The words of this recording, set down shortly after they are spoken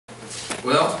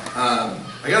Well,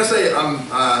 I gotta say,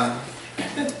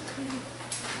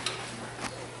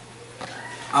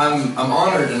 I'm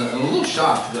honored and a little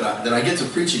shocked that I get to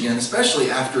preach again, especially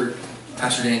after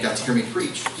Pastor Dan got to hear me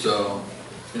preach. So,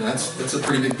 that's a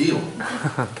pretty big deal.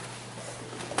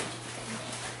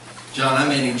 John, I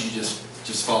may need you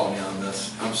just follow me on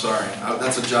this. I'm sorry.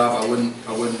 That's a job I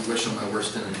wouldn't wish on my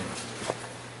worst enemy.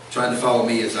 Trying to follow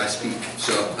me as I speak.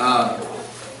 So,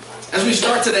 as we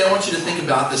start today, I want you to think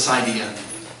about this idea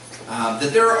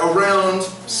that there are around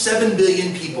 7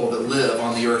 billion people that live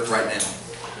on the earth right now.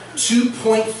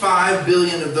 2.5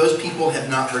 billion of those people have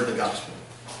not heard the gospel.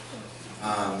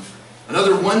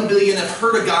 Another 1 billion have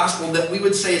heard a gospel that we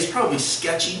would say is probably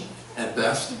sketchy at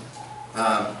best.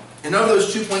 And of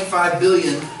those 2.5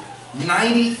 billion,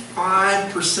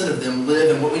 95% of them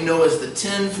live in what we know as the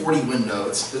 1040 window.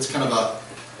 It's kind of a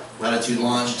latitude,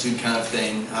 longitude kind of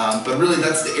thing. But really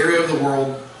that's the area of the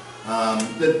world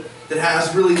that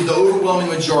has really the overwhelming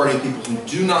majority of people who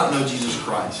do not know Jesus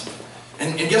Christ.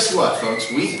 And guess what, folks?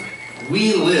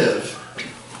 We live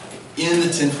in the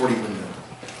 1040 window.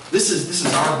 This is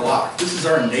our block. This is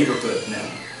our neighborhood now.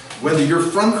 Whether you're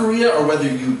from Korea or whether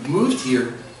you moved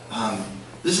here,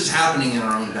 this is happening in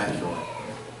our own backyard.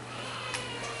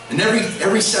 And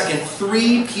every second,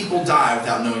 3 people die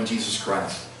without knowing Jesus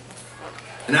Christ.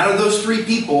 And out of those 3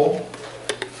 people,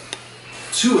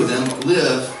 2 of them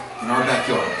live in our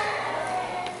backyard,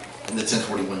 in the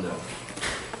 1040 window.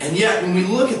 And yet, when we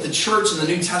look at the church in the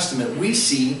New Testament, we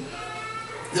see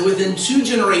that within 2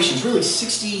 generations, really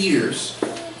 60 years,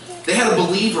 they had a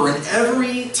believer in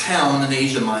every town in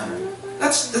Asia Minor.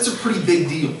 That's a pretty big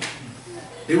deal.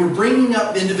 They were bringing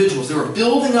up individuals. They were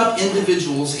building up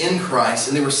individuals in Christ,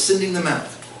 and they were sending them out.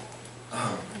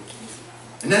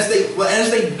 And as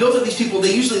they built up these people,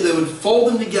 they would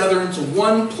fold them together into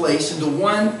one place, into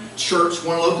one church,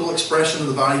 one local expression of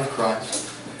the body of Christ.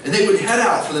 And they would head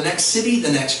out for the next city,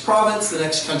 the next province, the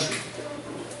next country.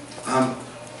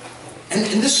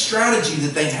 And this strategy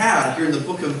that they had here in the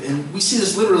book of, and we see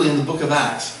this literally in the book of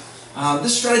Acts,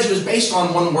 this strategy was based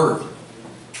on one word.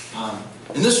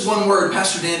 And this one word,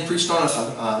 Pastor Dan preached on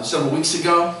it several weeks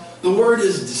ago. The word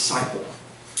is disciple.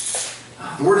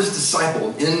 The word is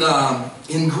disciple.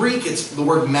 In Greek, it's the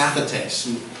word mathetes.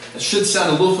 It should sound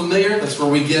a little familiar. That's where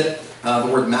we get the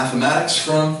word mathematics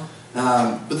from.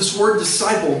 But this word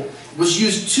disciple was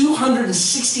used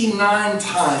 269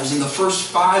 times in the first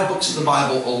 5 books of the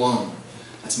Bible alone.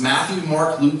 That's Matthew,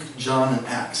 Mark, Luke, John, and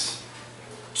Acts.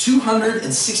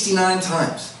 269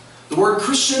 times. The word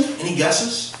Christian, any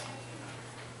guesses?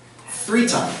 3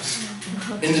 times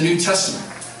in the New Testament.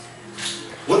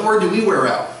 What word do we wear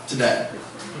out today?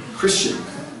 Christian.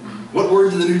 What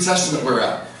word did the New Testament wear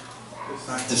out?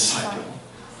 Disciple.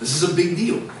 This is a big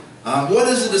deal. What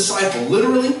is a disciple?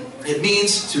 Literally, it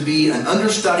means to be an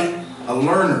understudy, a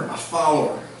learner, a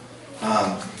follower.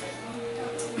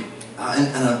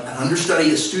 An understudy,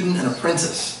 a student, an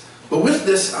apprentice. But with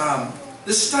this,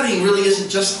 this studying really isn't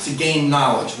just to gain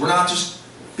knowledge. We're not just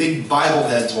big Bible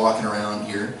heads walking around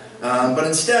here. But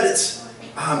instead, it's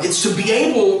to be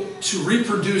able to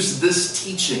reproduce this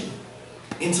teaching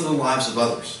into the lives of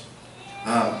others.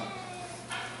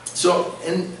 So,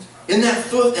 in that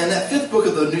 5th book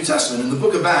of the New Testament, in the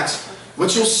book of Acts,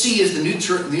 what you'll see is the New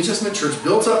Testament church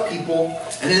built up people,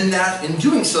 and in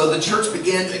doing so, the church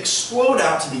began to explode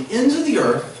out to the ends of the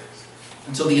earth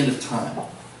until the end of time.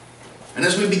 And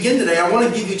as we begin today, I want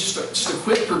to give you just a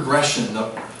quick progression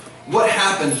of what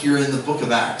happened here in the book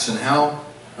of Acts and how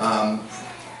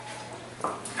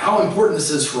important this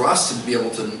is for us to be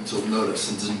able to notice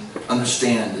and to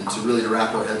understand and to really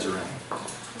wrap our heads around.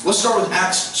 Let's start with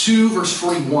Acts 2, verse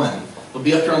 41. It'll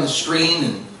be up here on the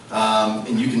screen,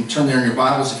 and you can turn there in your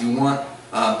Bibles if you want.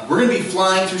 We're going to be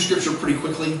flying through Scripture pretty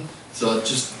quickly, so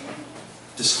just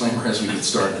disclaimer as we get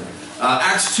started.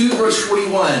 Acts 2, verse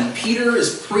 41. Peter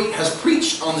has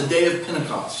preached on the day of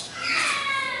Pentecost.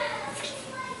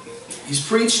 He's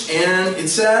preached, and it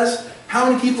says, how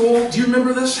many people, do you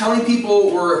remember this? How many people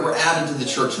were added to the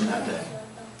church in that day?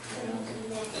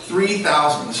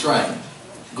 3,000, that's right.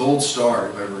 Gold star,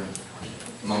 if I ever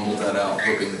mumbled that out,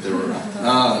 hoping that they were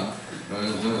right.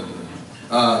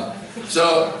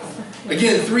 So,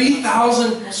 again,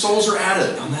 3,000 souls are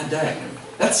added on that day.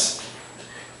 That's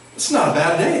not a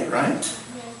bad day, right?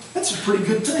 That's a pretty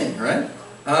good thing, right?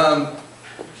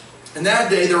 And that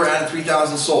day there were added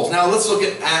 3,000 souls. Now let's look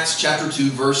at Acts chapter 2,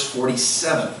 verse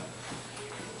 47.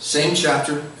 Same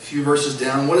chapter, a few verses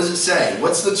down. What does it say?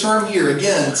 What's the term here?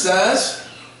 Again, it says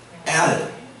added.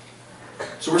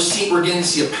 So we're beginning to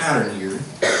see a pattern here.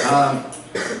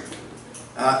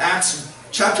 Acts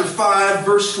chapter 5,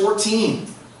 verse 14.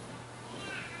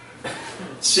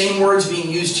 Same words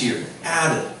being used here.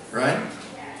 Added, right?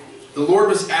 The Lord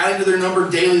was adding to their number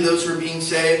daily those who were being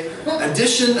saved.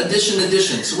 Addition, addition,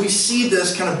 addition. So we see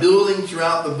this kind of building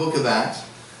throughout the book of Acts.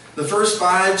 The first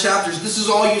 5 chapters, this is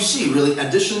all you see, really.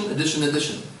 Addition, addition,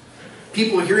 addition.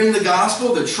 People hearing the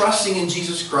gospel, they're trusting in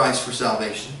Jesus Christ for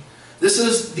salvation. This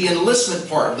is the enlistment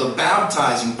part, the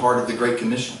baptizing part of the Great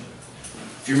Commission.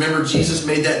 If you remember, Jesus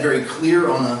made that very clear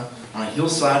on a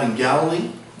hillside in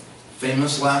Galilee.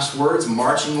 Famous last words,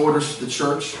 marching orders for the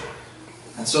church.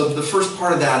 And so the first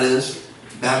part of that is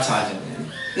baptizing them.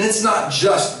 And it's not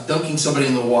just dunking somebody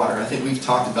in the water. I think we've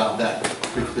talked about that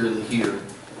pretty clearly here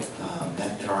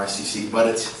at our ICC. But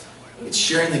it's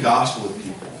sharing the gospel with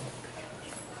people.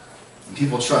 And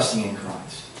people trusting in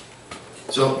Christ.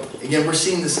 So, again, we're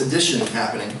seeing this addition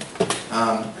happening.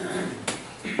 And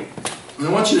I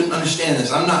want you to understand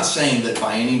this. I'm not saying that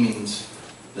by any means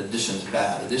that addition is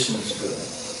bad. Addition is good.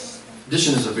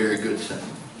 Addition is a very good thing.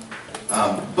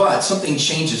 But something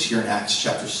changes here in Acts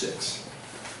chapter 6.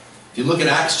 If you look at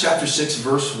Acts chapter 6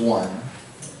 verse 1,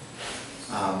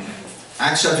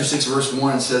 Acts chapter 6 verse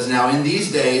 1 says, "Now in these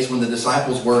days when the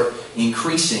disciples were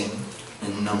increasing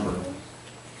in number."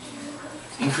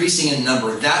 Increasing in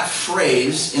number. That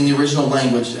phrase in the original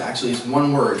language actually is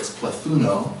one word. It's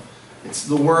plethuno. It's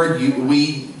the word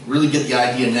we really get the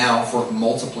idea now for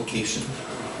multiplication.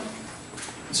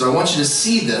 So I want you to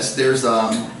see this. There's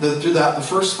throughout the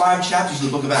first 5 chapters of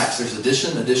the book of Acts, there's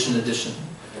addition, addition, addition.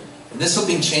 And then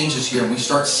something changes here, and we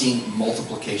start seeing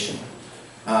multiplication.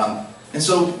 And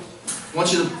so I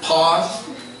want you to pause,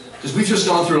 because we've just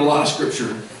gone through a lot of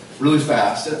scripture really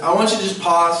fast. I want you to just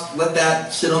pause, let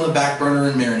that sit on the back burner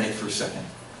and marinate for a second.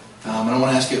 And I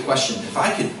want to ask you a question. If I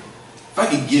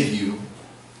could give you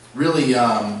really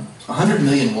 100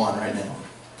 million won right now,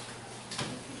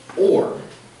 or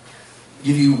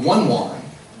give you 1 won,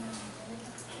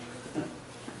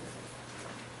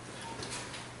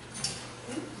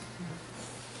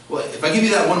 well, if I give you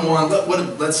that 1 won,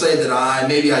 let's say that I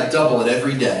double it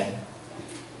every day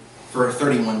for a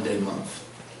 31-day month.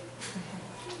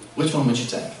 Which one would you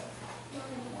take?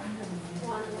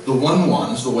 The 1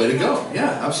 won is the way to go.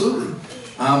 Yeah, absolutely.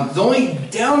 The only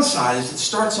downside is it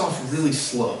starts off really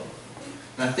slow.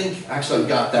 And I think, actually I've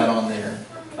got that on there.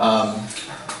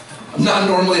 I'm not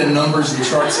normally a numbers and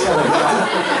charts kind of guy.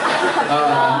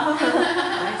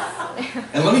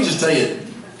 And let me just tell you,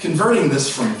 converting this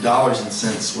from dollars and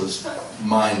cents was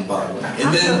mind-boggling.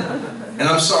 And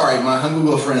I'm sorry, my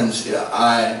Hangul friends,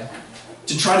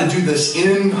 to try to do this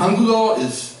in Hangul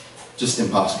is just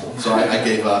impossible. So I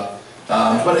gave up.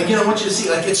 But again, I want you to see,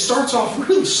 like, it starts off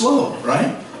really slow,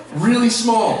 right? Really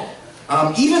small.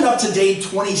 Even up to day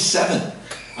 27,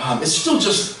 it's still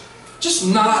just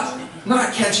not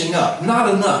catching up, not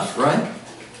enough, right?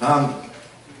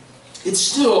 It's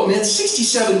still, it's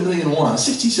 67 million won,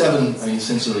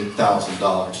 essentially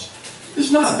 $1,000. It's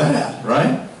not bad,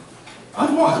 right?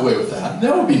 I'd walk away with that.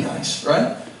 That would be nice,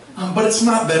 right? But it's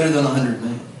not better than 100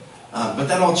 million. But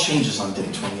that all changes on day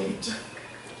 28.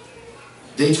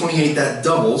 Day 28, that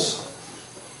doubles.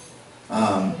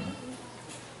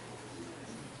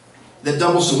 That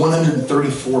doubles to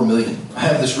 134 million. I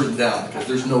have this written down because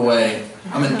there's no way.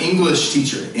 I'm an English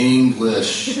teacher.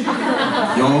 English.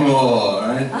 Yongo,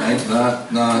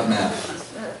 right? Not math.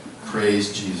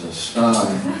 Praise Jesus.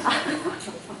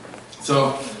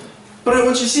 But I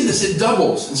want you to see this. It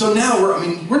doubles. And so now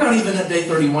we're not even at day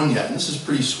 31 yet. And this is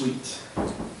pretty sweet.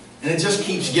 And it just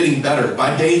keeps getting better.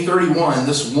 By day 31,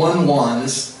 this 1 won,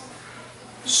 this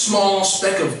small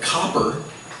speck of copper,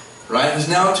 right, has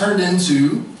now turned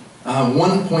into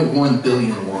 1.1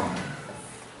 billion won.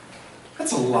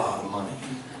 That's a lot of money.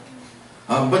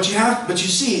 But you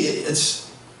see,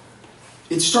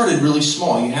 it started really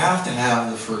small. You have to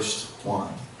have the first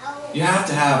one. You have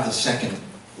to have the second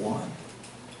one.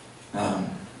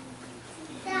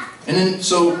 And then,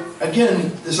 so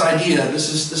again, this idea,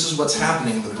 this is what's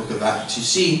happening in the book of Acts. You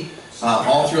see,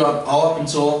 all up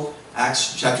until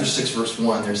Acts chapter 6, verse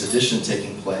 1, there's addition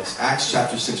taking place. Acts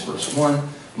chapter 6, verse 1,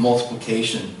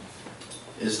 multiplication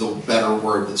is the better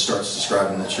word that starts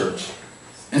describing the church.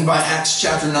 And by Acts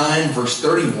chapter 9, verse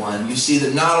 31, you see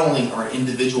that not only are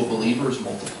individual believers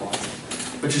multiplying,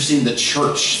 but you're seeing the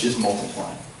church is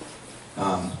multiplying.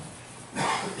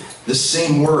 The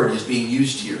same word is being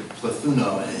used here,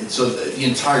 plethuno, and so the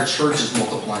entire church is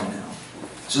multiplying now.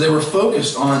 So they were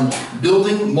focused on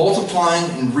building, multiplying,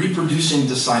 and reproducing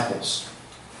disciples.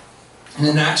 And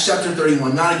in Acts chapter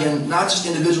 31, not just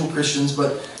individual Christians,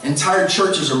 but entire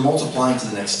churches are multiplying to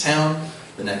the next town,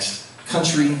 the next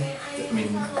country,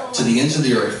 to the ends of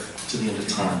the earth, to the end of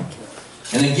time.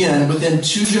 And again, within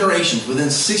 2 generations, within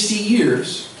 60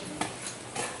 years,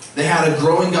 They had a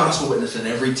growing gospel witness in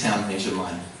every town in Asia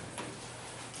Minor.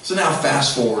 So now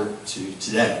fast forward to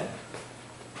today.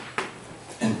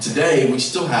 And today we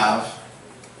still have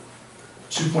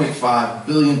 2.5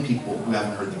 billion people who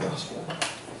haven't heard the gospel.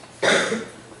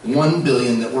 1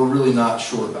 billion that we're really not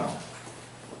sure about.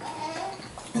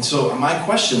 And so my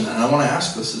question, and I want to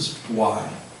ask this, is why?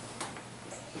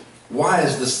 Why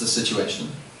is this the situation?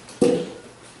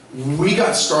 We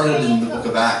got started in the book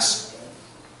of Acts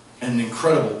at an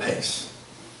incredible pace.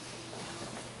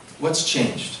 What's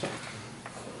changed?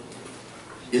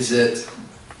 Is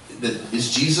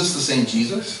Jesus the same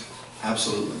Jesus?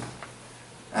 Absolutely.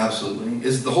 Absolutely.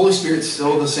 Is the Holy Spirit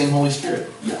still the same Holy Spirit?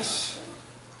 Yes.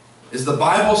 Is the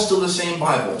Bible still the same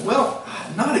Bible? Well,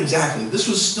 not exactly. This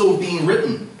was still being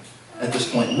written at this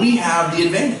point. We have the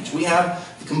advantage. We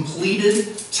have the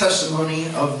completed testimony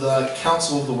of the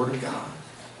counsel of the Word of God.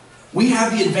 We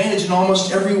have the advantage in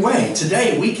almost every way.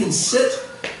 Today, we can sit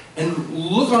and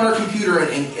look on our computer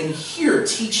and hear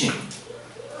teaching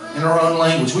in our own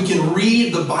language. We can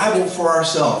read the Bible for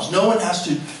ourselves. No one has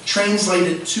to translate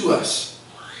it to us.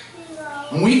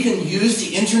 And we can use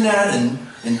the internet and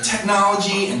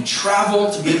technology and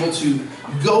travel to be able to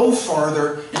go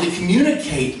farther and to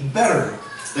communicate better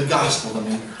the gospel than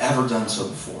we've ever done so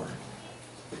before.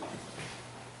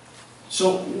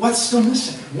 So what's still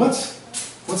missing?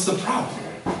 What's the problem?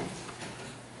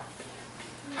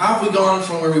 How have we gone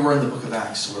from where we were in the book of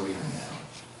Acts to where we are now?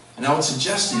 And I would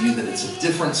suggest to you that it's a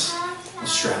difference of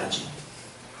strategy.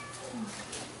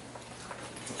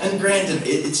 And granted,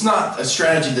 it's not a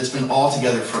strategy that's been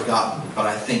altogether forgotten, but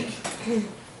I think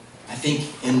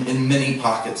in many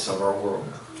pockets of our world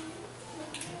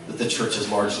that the church has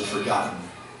largely forgotten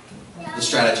the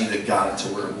strategy that got it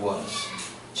to where it was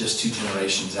just 2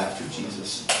 generations after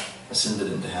Jesus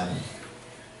ascended into heaven.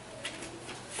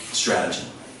 Strategy.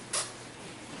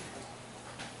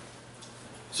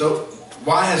 So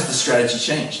why has the strategy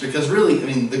changed? Because really, I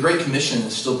mean, the Great Commission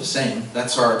is still the same.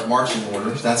 That's our marching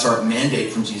orders. That's our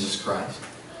mandate from Jesus Christ.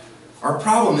 Our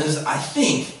problem is, I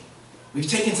think, we've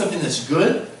taken something that's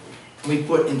good and we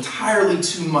put entirely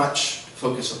too much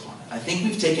focus upon it. I think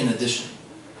we've taken addition.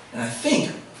 And I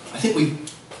think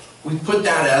we've put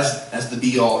that as the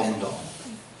be-all, end-all.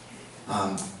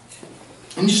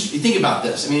 And just you think about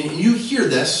this. I mean, you hear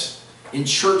this in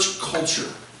church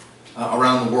culture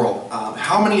around the world.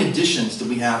 How many additions did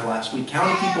we have last week? How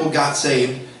many people got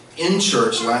saved in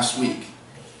church last week?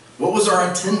 What was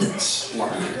our attendance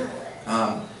like?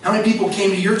 How many people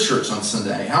came to your church on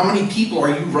Sunday? How many people are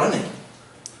you running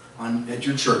at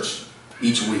your church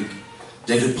each week?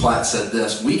 David Platt said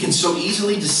this: "We can so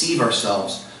easily deceive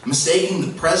ourselves, mistaking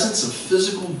the presence of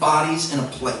physical bodies in a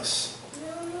place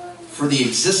for the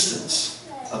existence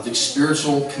of the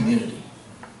spiritual community."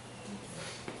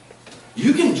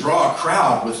 You can draw a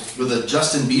crowd with a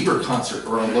Justin Bieber concert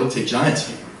or a Lotte Giants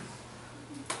game.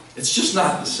 It's just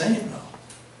not the same, though.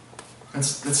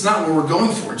 That's not what we're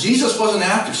going for. Jesus wasn't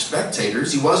after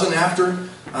spectators. He wasn't after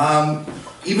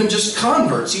even just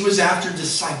converts. He was after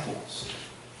disciples.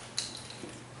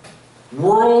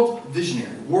 World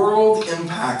visionary, world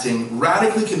impacting,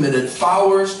 radically committed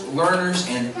followers, learners,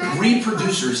 and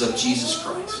reproducers of Jesus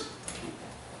Christ.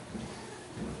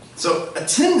 So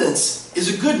attendance is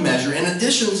a good measure, and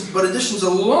additions and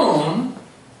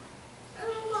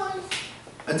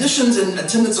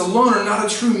attendance alone are not a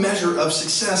true measure of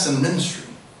success in ministry.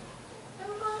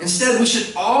 Instead, we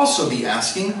should also be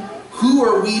asking, who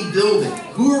are we building?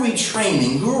 Who are we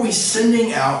training? Who are we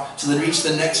sending out to reach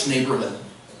the next neighborhood,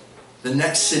 the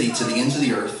next city, to the ends of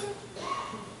the earth,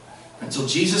 until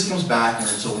Jesus comes back and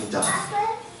until we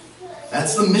die?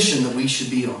 That's the mission that we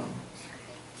should be on.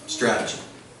 Strategy.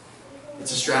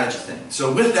 It's a strategy thing.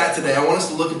 So with that today, I want us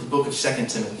to look at the book of 2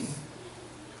 Timothy.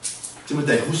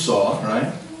 Timothy Husso,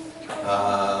 right?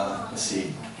 Let's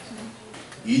see.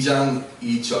 Ijan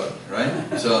Ichoi,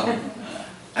 right? So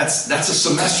that's a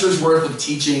semester's worth of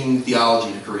teaching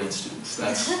theology to Korean students.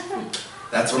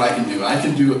 That's what I can do. I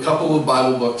can do a couple of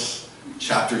Bible books,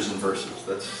 chapters and verses.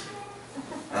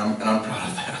 And I'm proud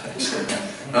of that, actually.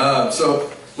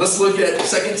 So let's look at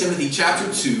 2 Timothy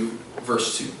chapter 2,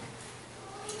 verse 2.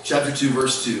 Chapter 2,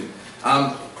 verse 2.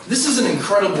 This is an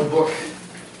incredible book.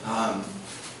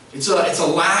 It's a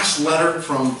last letter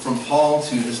from Paul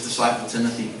to his disciple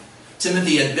Timothy.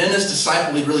 Timothy had been his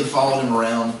disciple. He really followed him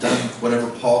around, done whatever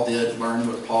Paul did, learned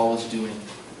what Paul was doing,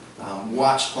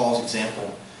 watched Paul's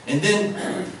example. And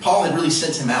then Paul had really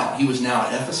sent him out. He was now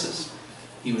at Ephesus.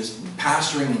 He was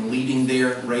pastoring and leading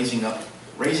there, raising up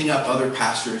other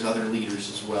pastors, other leaders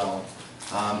as well.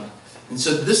 And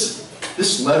so this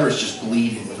letter is just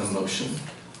bleeding with emotion.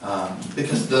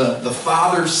 because the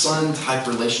father-son type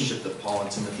relationship that Paul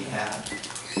and Timothy had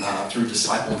through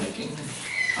disciple making.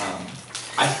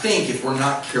 I think if we're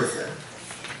not careful,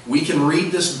 we can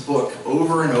read this book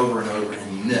over and over and over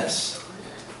and miss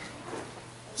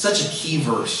such a key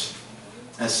verse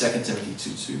as 2 Timothy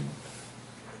 2:2.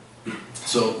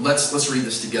 So let's read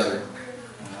this together.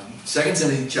 2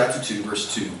 Timothy chapter 2,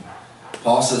 verse 2.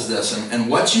 Paul says this, and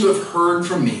what you have heard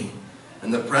from me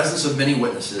in the presence of many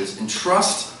witnesses,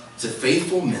 entrust to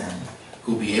faithful men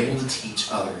who will be able to teach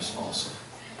others also.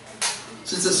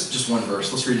 Since this is just one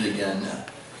verse, let's read it again.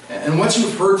 And what you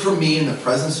have heard from me in the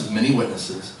presence of many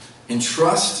witnesses,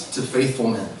 entrust to faithful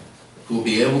men who will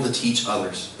be able to teach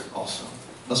others also.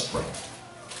 Let's pray.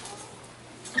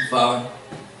 Father,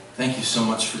 thank you so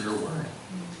much for your word.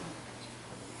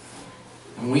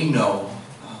 And we know,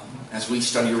 as we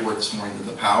study your word this morning, that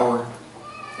the power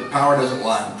doesn't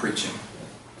lie in preaching,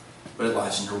 but it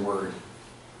lies in your word.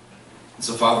 And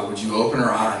so, Father, would you open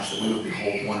our eyes that we would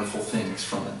behold wonderful things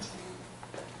from it?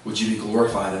 Would you be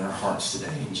glorified in our hearts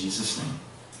today? In Jesus' name,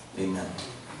 amen.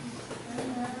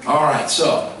 All right,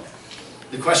 so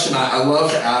the question I love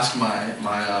to ask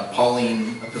my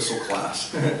Pauline epistle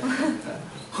class.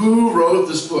 Who wrote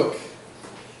this book?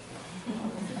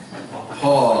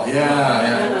 Paul,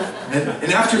 yeah.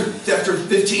 And after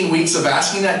 15 weeks of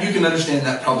asking that, you can understand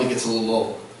that probably gets a little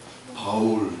old.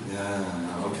 Paul,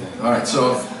 yeah, okay. All right,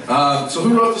 so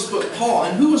who wrote this book? Paul.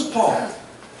 And who was Paul?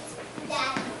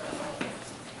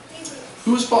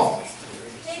 Who was Paul?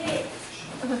 David.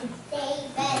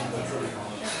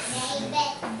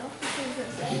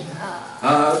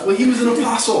 Well, he was an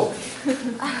apostle.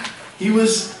 He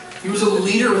was a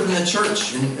leader within the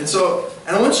church.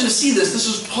 And I want you to see this. This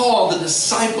is Paul, the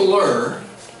discipler,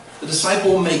 the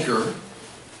disciple maker,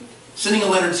 sending a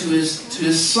letter to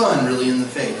his son, really, in the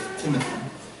faith, Timothy.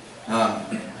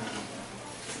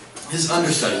 His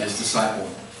understudy, his disciple.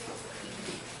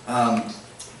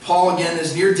 Paul, again,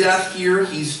 is near death here.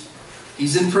 He's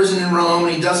in prison in Rome,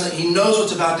 and he knows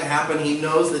what's about to happen. He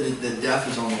knows that death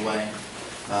is on the way.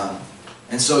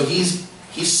 And so he's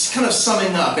kind of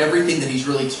summing up everything that he's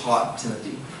really taught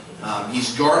Timothy.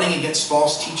 He's guarding against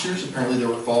false teachers. Apparently there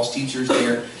were false teachers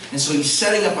there. And so he's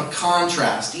setting up a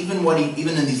contrast, even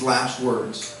in these last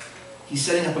words. He's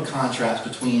setting up a contrast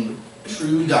between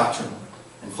true doctrine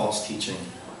and false teaching.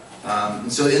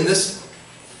 And so in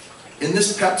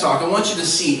this pep talk, I want you to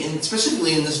see, and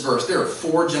specifically in this verse, there are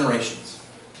 4 generations.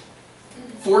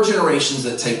 4 generations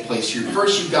that take place here.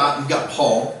 First, you've got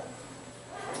Paul.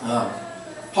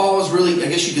 Paul is really, I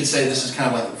guess you could say, this is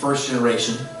kind of like the first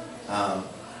generation.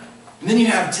 And then you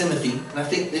have Timothy, and I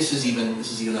think this is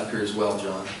even up here as well,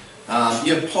 John.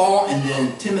 You have Paul and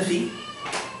then Timothy.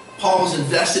 Paul has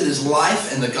invested his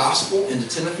life and the gospel into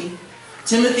Timothy.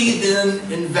 Timothy then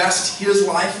invests his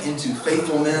life into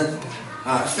faithful men.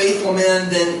 Faithful men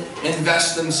then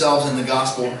invest themselves in the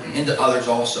gospel into others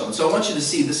also. And so I want you to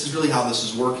see this is really how this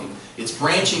is working. It's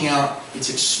branching out. It's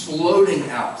exploding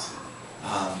out.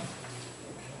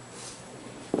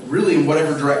 Really in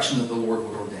whatever direction that the Lord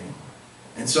would ordain.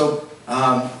 And so,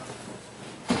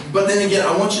 but then again,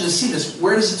 I want you to see this.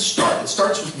 Where does it start? It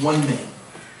starts with one man.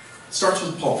 It starts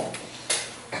with Paul.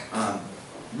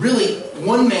 Really,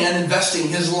 one man investing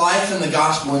his life and the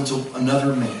gospel into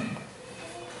another man,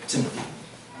 Timothy.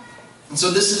 And so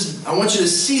I want you to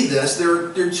see this.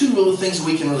 There are 2 little things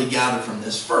we can really gather from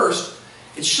this. First,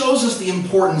 it shows us the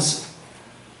importance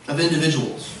of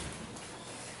individuals.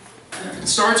 It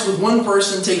starts with one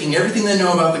person taking everything they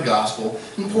know about the gospel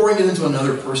and pouring it into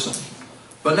another person.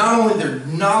 But not only their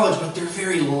knowledge, but their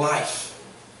very life.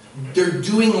 They're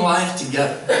doing life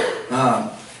together.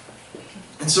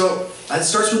 And so it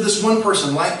starts with this one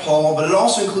person like Paul, but it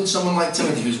also includes someone like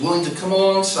Timothy who's willing to come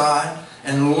alongside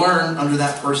and learn under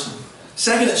that person.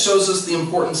 Second, it shows us the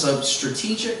importance of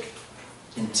strategic,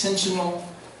 intentional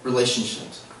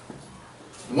relationships.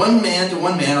 One man to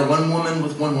one man, or one woman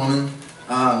with one woman.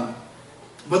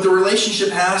 But the relationship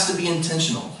has to be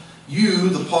intentional. You,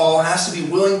 the Paul, has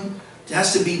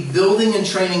to be building and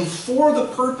training for the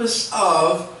purpose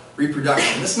of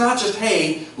reproduction. It's not just,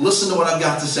 hey, listen to what I've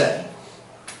got to say.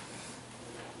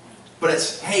 But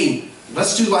it's, hey,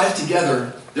 let's do life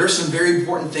together. There are some very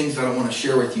important things that I want to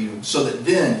share with you so that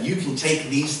then you can take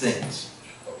these things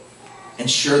and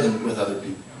share them with other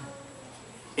people.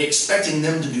 Expecting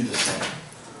them to do the same.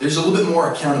 There's a little bit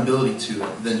more accountability to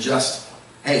it than just,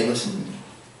 hey, listen,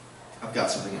 I've got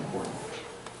something important.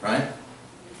 Right?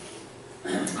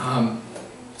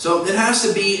 So it has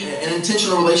to be an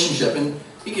intentional relationship. And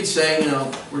you could say,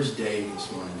 where's Dave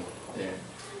this morning? There.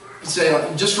 You could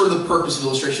say, just for the purpose of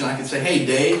illustration, I could say, hey,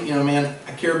 Dave, man,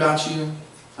 I care about you.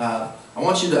 I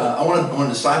want to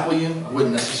disciple you. I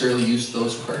wouldn't necessarily use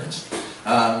those words.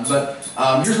 But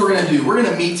here's what we're going to do. We're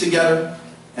going to meet together,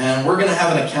 and we're going to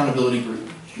have an accountability group.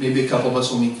 Maybe a couple of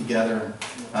us will meet together.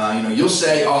 You'll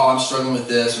say, oh, I'm struggling with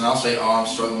this, and I'll say, oh, I'm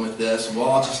struggling with this. And we'll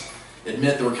all just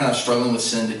admit that we're kind of struggling with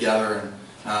sin together,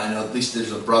 and at least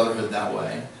there's a brotherhood that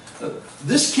way.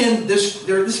 This can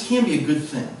be a good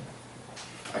thing.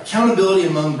 Accountability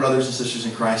among brothers and sisters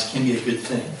in Christ can be a good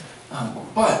thing.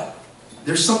 But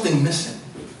there's something missing.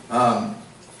 I'm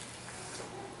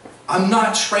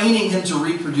not training him to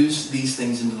reproduce these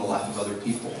things into the life of other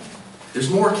people. There's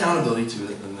more accountability to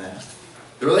it than that.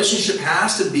 The relationship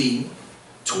has to be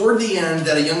toward the end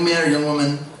that a young man or young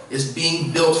woman is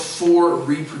being built for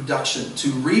reproduction, to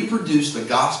reproduce the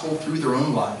gospel through their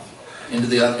own life into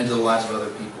the lives of other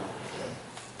people.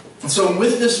 And so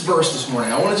with this verse this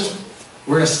morning,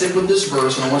 we're going to stick with this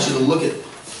verse, and I want you to look at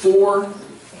four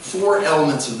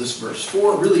elements of this verse.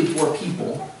 Four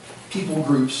people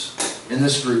groups in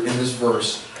this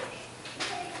verse.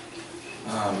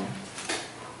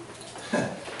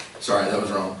 Sorry, that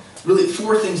was wrong. Really,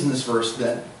 four things in this verse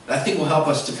that I think will help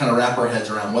us to kind of wrap our heads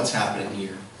around what's happening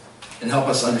here and help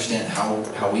us understand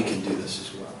how we can do this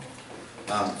as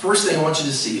well. First thing I want you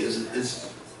to see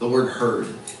is the word heard.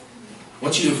 I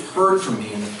want you to have heard from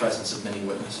me in the presence of many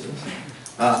witnesses.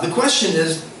 The question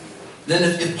is, then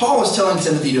if Paul is telling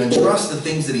Timothy to entrust the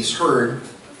things that he's heard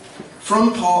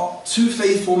from Paul to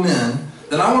faithful men,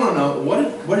 then I want to know,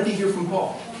 what did he hear from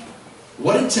Paul?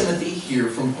 What did Timothy hear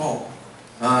from Paul?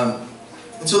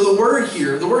 And so the word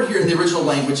here in the original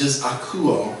language is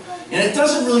akuo. And it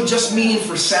doesn't really just mean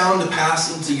for sound to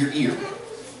pass into your ear.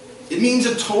 It means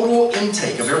a total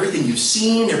intake of everything you've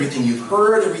seen, everything you've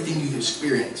heard, everything you've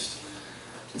experienced.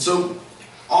 And so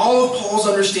all of Paul's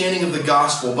understanding of the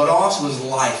gospel, but also his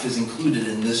life, is included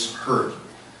in this heard.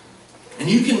 And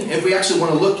you can, if we actually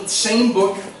want to look at the same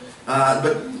book,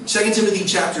 but 2 Timothy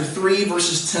chapter 3,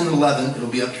 verses 10 and 11, it'll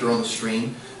be up here on the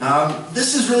screen.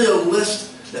 This is really a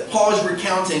list that Paul is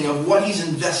recounting of what he's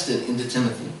invested into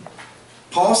Timothy.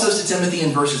 Paul says to Timothy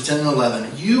in verses 10 and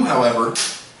 11, you, however,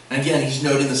 and again, he's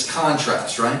noting this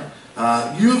contrast, right?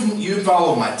 You've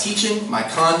followed my teaching, my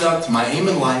conduct, my aim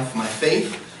in life, my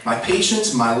faith, my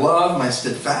patience, my love, my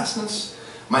steadfastness,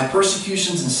 my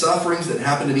persecutions and sufferings that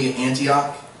happened to me at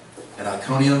Antioch, at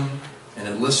Iconium, and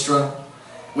at Lystra,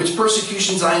 which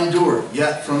persecutions I endured,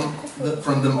 yet from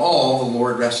them all the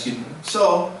Lord rescued me.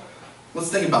 So, let's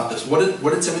think about this. What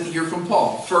did Timothy hear from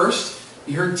Paul? First,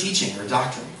 he heard teaching or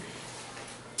doctrine.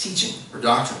 Teaching or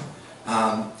doctrine.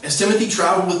 As Timothy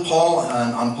traveled with Paul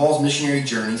on Paul's missionary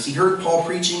journeys, he heard Paul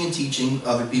preaching and teaching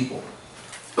other people.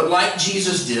 But like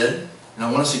Jesus did, and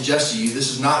I want to suggest to you,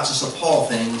 this is not just a Paul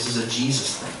thing, this is a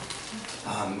Jesus thing.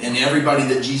 And everybody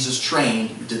that Jesus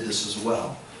trained did this as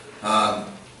well.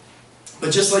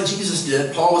 But just like Jesus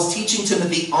did, Paul was teaching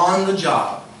Timothy on the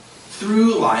job,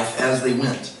 through life as they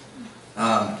went.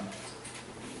 There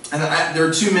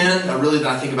are two men that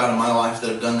I think about in my life that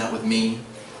have done that with me.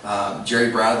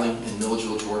 Jerry Bradley in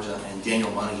Milledgeville, Georgia, and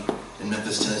Daniel Money in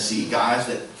Memphis, Tennessee. Guys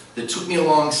that took me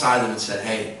alongside them and said,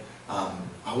 hey, I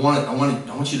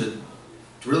want you to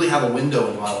really have a window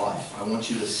into my life. I want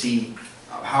you to see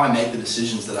how I make the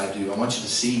decisions that I do. I want you to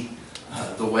see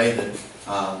the way that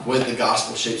the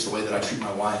gospel shapes the way that I treat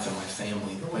my wife and my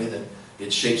family, the way that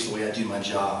it shapes the way I do my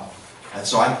job. And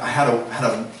so I had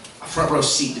a front row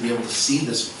seat to be able to see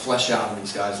this flesh out in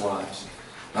these guys' lives.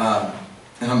 And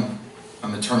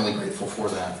I'm eternally grateful for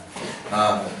that.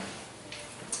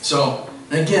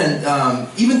 And again,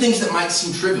 even things that might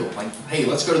seem trivial, like, hey,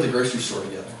 let's go to the grocery store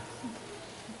together.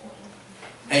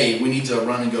 Hey, we need to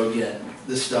run and go get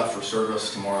this stuff for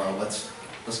service tomorrow. Let's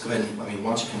go ahead and, why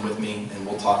don't you come with me and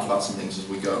we'll talk about some things as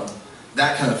we go.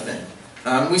 That kind of thing.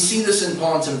 We see this in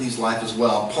Paul and Timothy's life as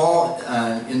well. Paul,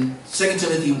 in 2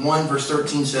 Timothy 1, verse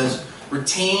 13 says,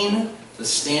 retain the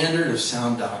standard of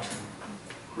sound doctrine.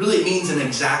 Really, it means an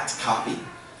exact copy.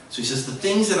 So he says, the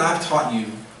things that I've taught you,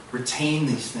 retain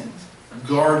these things.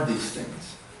 Guard these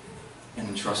things. And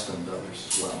entrust them to others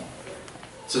as well.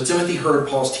 So Timothy heard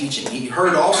Paul's teaching. He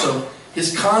heard also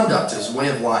his conduct, his way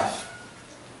of life.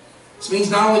 This means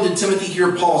not only did Timothy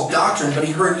hear Paul's doctrine, but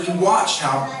he watched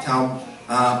how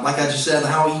like I just said,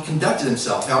 how he conducted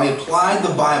himself, how he applied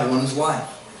the Bible in his life.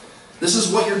 This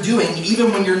is what you're doing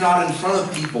even when you're not in front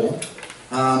of people.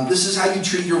 This is how you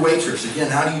treat your waitress. Again,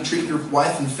 how do you treat your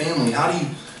wife and family? How do you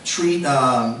treat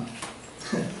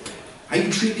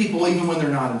people even when they're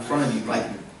not in front of you? Like,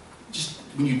 just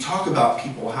when you talk about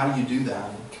people, how do you do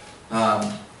that?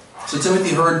 So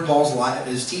Timothy heard Paul's life,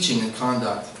 his teaching and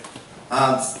conduct.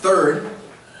 Third,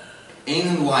 aim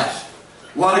in life.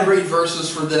 A lot of great verses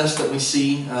for this that we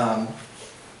see.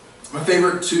 My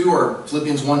favorite two are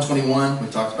Philippians 1:21. We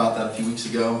talked about that a few weeks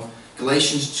ago.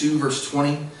 Galatians 2, verse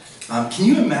 20. Can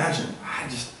you imagine?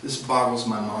 This boggles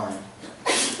my mind.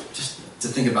 Just to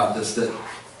think about this, that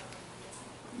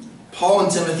Paul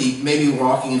and Timothy may be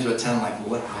walking into a town like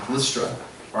Lystra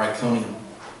or Iconium.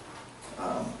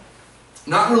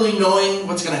 Not really knowing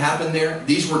what's going to happen there.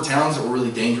 These were towns that were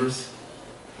really dangerous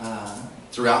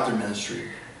throughout their ministry.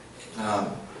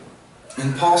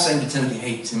 And Paul saying to Timothy,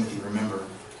 hey, Timothy, remember,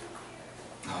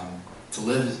 to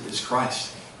live is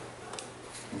Christ,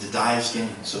 and to die is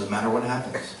gain. So no matter what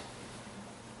happens,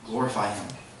 glorify Him.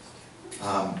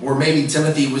 Or maybe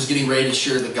Timothy was getting ready to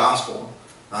share the gospel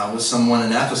with someone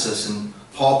in Ephesus, and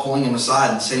Paul pulling him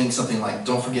aside and saying something like,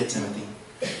 don't forget, Timothy,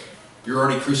 you're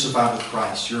already crucified with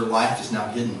Christ. Your life is now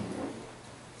hidden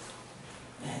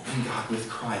in God with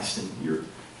Christ, and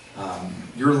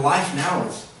your life now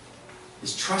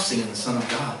is trusting in the Son of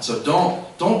God. So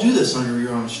don't do this under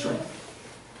your own strength.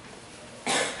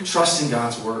 Trust in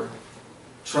God's Word.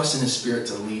 Trust in His Spirit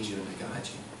to lead you and to guide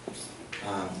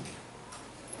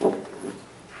you.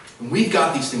 And we've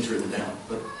got these things written down,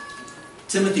 but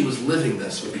Timothy was living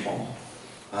this with Paul.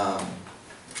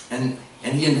 And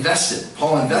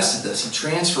Paul invested this. He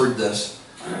transferred this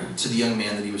to the young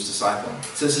man that he was discipling.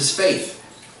 It says his faith.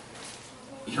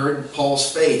 He heard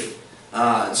Paul's faith.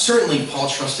 Certainly Paul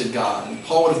trusted God, and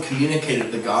Paul would have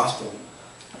communicated the gospel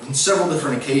on several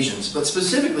different occasions. But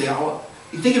specifically,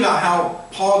 you think about how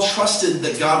Paul trusted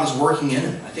that God was working in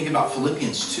him. I think about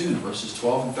Philippians 2, verses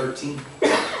 12 and 13.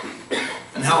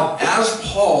 And how as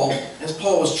Paul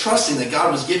was trusting that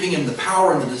God was giving him the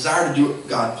power and the desire to do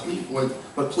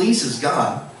what pleases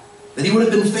God, that he would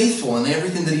have been faithful in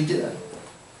everything that he did.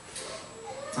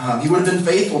 He would have been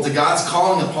faithful to God's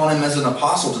calling upon him as an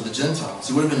apostle to the Gentiles.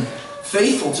 He would have been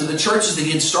faithful to the churches that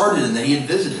he had started and that he had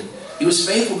visited. He was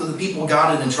faithful to the people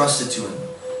God had entrusted to him.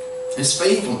 His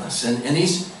faithfulness. And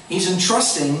he's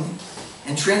entrusting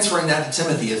and transferring that to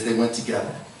Timothy as they went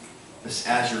together. This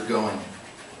as you're going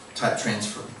type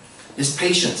transfer. His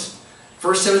patience.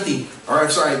 1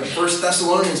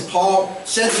 Thessalonians, Paul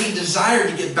said that he desired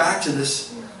to get back to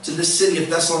this city of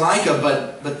Thessalonica,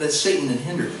 but that Satan had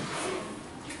hindered him.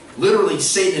 Literally,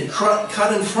 Satan had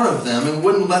cut in front of them and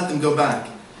wouldn't let them go back.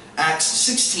 Acts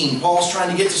 16, Paul's trying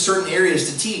to get to certain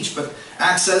areas to teach, but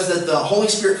Acts says that the Holy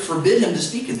Spirit forbid him to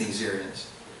speak in these areas.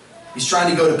 He's trying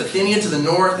to go to Bithynia to the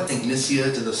north, I think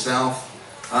Mysia to the south,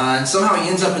 and somehow he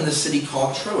ends up in this city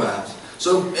called Troas.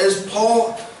 So as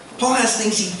Paul has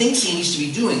things he thinks he needs to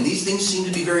be doing, these things seem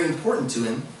to be very important to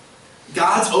him.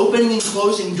 God's opening and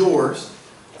closing doors,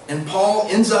 and Paul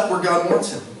ends up where God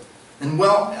wants him. And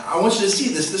well, I want you to see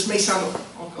this. This may sound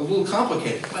a little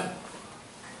complicated, but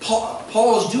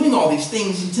Paul is doing all these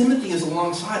things, and Timothy is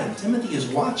alongside him. Timothy is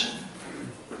watching.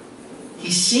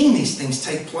 He's seeing these things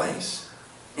take place.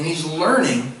 And he's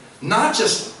learning not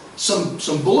just some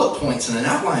bullet points and an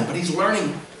outline, but he's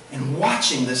learning and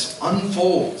watching this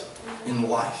unfold in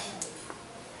life.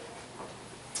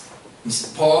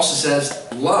 Paul also says,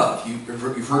 love.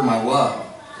 You've heard my love.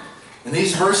 In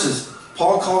these verses,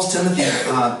 Paul calls Timothy,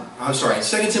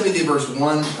 2 Timothy verse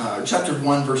 1, chapter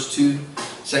 1, verse 2,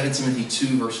 2 Timothy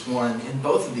 2, verse 1. In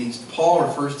both of these, Paul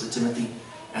refers to Timothy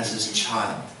as his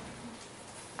child.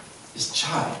 His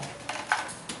child.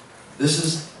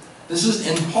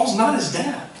 And Paul's not his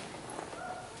dad.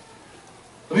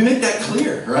 Let me make that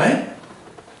clear, right?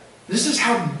 This is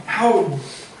how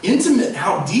intimate,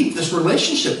 how deep this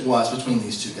relationship was between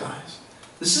these two guys.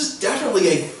 This is definitely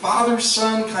a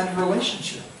father-son kind of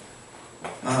relationship.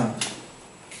 And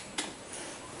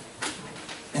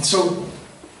so,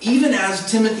 even as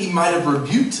Timothy might have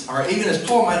rebuked, or even as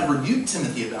Paul might have rebuked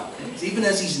Timothy about things, even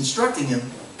as he's instructing him,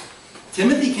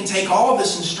 Timothy can take all of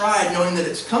this in stride, knowing that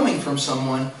it's coming from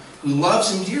someone who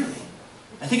loves him dearly.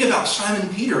 I think about Simon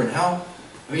Peter and how,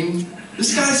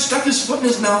 this guy stuck his foot in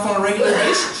his mouth on a regular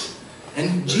basis.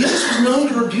 And Jesus was known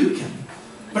to rebuke him.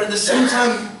 But at the same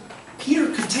time, Peter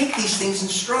could take these things in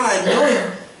stride,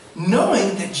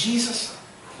 knowing that Jesus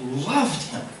loved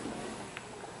him.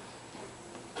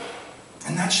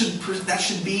 And that should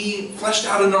be fleshed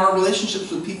out in our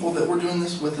relationships with people that we're doing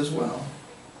this with as well.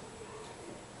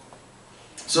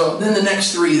 So then the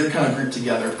next three, they're kind of grouped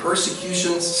together.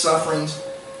 Persecutions, sufferings,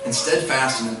 and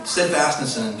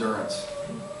steadfastness and endurance.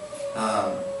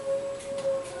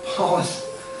 Paul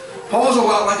is a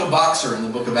lot like a boxer in the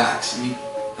book of Acts. He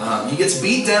gets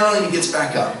beat down and he gets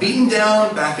back up. Beaten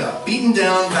down, back up. Beaten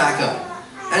down, back up.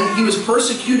 And he was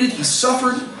persecuted, he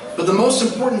suffered, but the most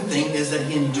important thing is that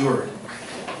he endured.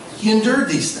 He endured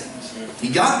these things. He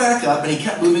got back up and he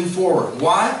kept moving forward.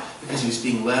 Why? Because he was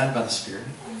being led by the Spirit.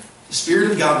 The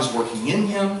Spirit of God was working in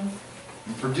him,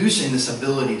 and producing this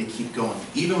ability to keep going,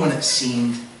 even when it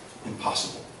seemed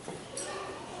impossible.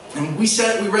 And we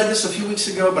read this a few weeks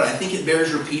ago, but I think it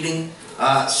bears repeating.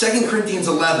 2 Corinthians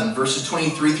 11, verses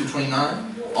 23 through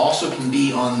 29, also can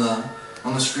be on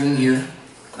the screen here.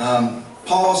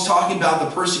 Paul is talking about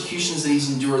the persecutions that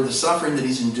he's endured, the suffering that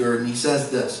he's endured, and he says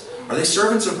this: "Are they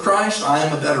servants of Christ? I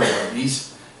am a better one."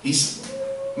 He's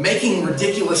making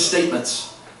ridiculous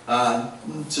statements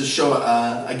to show,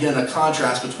 again, a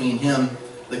contrast between him,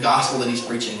 the gospel that he's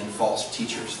preaching, and false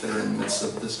teachers that are in the midst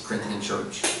of this Corinthian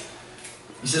church.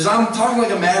 He says, "I'm talking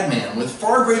like a madman, with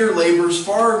far greater labors,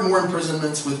 far more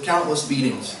imprisonments, with countless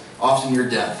beatings, often near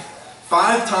death.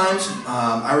 5 times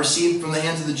I received from the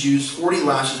hands of the Jews 40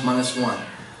 lashes minus 1.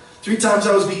 3 times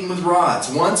I was beaten with rods.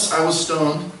 Once I was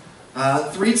stoned.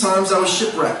 3 times I was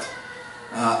shipwrecked.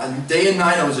 Day and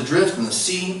night I was adrift in the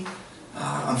sea,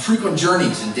 on frequent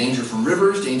journeys, in danger from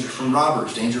rivers, danger from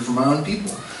robbers, danger from my own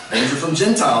people, danger from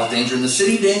Gentiles, danger in the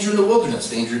city, danger in the wilderness,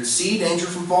 danger at sea, danger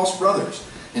from false brothers,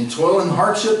 in toil and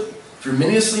hardship, through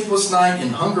many a sleepless night,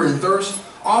 in hunger and thirst,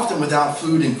 often without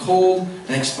food, in cold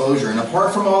and exposure. And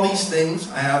apart from all these things,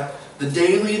 I have the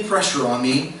daily pressure on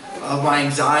me of my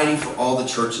anxiety for all the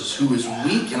churches. Who is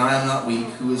weak, and I am not weak?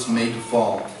 Who is made to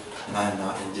fall, and I am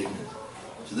not indignant?"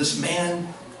 So this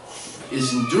man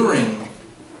is enduring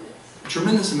a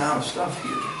tremendous amount of stuff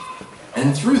here.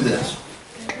 And through this,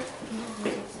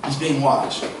 he's being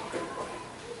watched.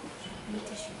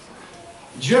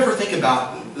 Did you ever think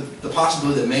about the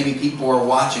possibility that maybe people are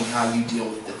watching how you deal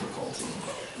with difficulty?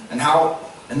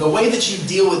 And the way that you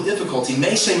deal with difficulty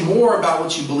may say more about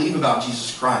what you believe about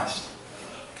Jesus Christ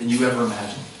than you ever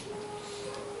imagined.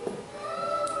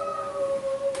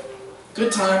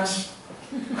 Good times,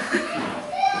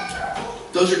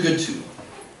 those are good too.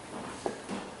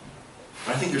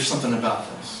 But I think there's something about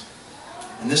this.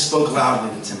 And this spoke loudly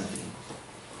to Timothy.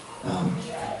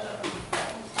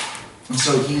 And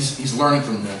so he's learning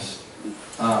from this.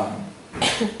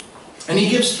 And he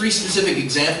gives 3 specific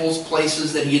examples,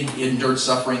 places that he had endured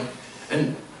suffering.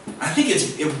 And I think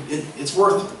it's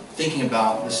worth thinking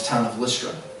about this town of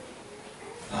Lystra.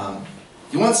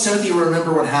 He wants Timothy to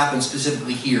remember what happened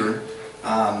specifically here.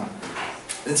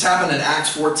 It's happened in Acts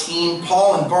 14.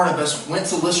 Paul and Barnabas went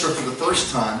to Lystra for the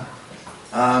first time.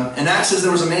 And Acts says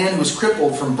there was a man who was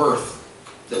crippled from birth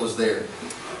that was there.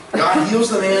 God heals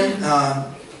the man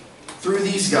through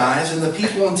these guys, and the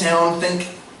people in town think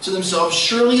to themselves,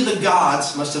 surely the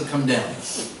gods must have come down.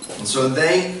 And so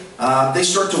they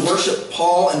start to worship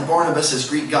Paul and Barnabas as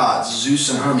Greek gods, Zeus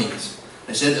and Hermes.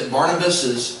 They said that Barnabas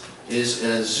is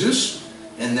Zeus,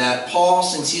 and that Paul,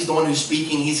 since he's the one who's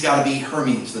speaking, he's got to be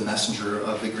Hermes, the messenger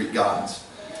of the Greek gods.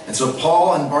 And so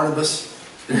Paul and Barnabas,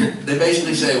 they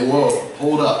basically say, whoa,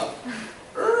 hold up.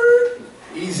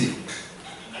 Easy.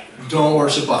 Don't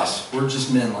worship us. We're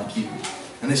just men like you.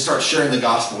 And they start sharing the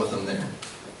gospel with them there.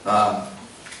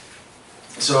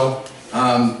 So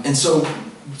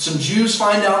some Jews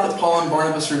find out that Paul and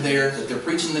Barnabas are there, that they're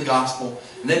preaching the gospel,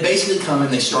 and they basically come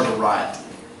and they start a riot.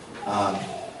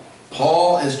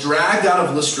 Paul is dragged out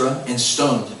of Lystra and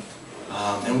stoned.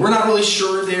 And we're not really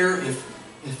sure there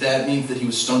if that means that he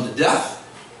was stoned to death,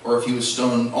 or if he was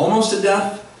stoned almost to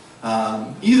death.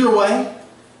 Either way,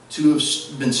 to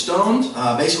have been stoned,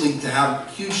 basically to have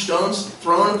huge stones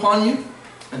thrown upon you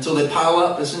until they pile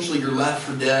up. Essentially, you're left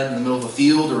for dead in the middle of a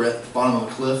field or at the bottom of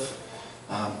a cliff.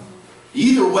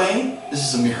 Either way, this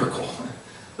is a miracle.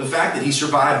 The fact that he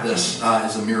survived this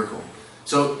is a miracle.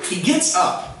 So he gets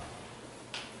up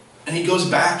and he goes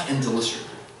back into Lystra,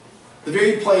 the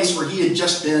very place where he had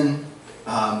just been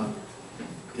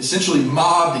essentially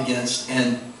mobbed against,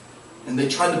 and they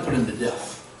tried to put him to death.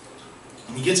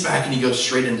 And he gets back and he goes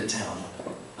straight into town.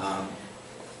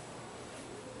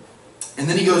 And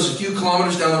then he goes a few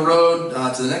kilometers down the road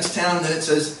to the next town, and then it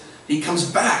says he comes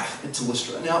back into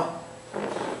Lystra. Now,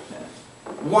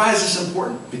 why is this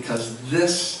important? Because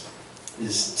this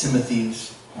is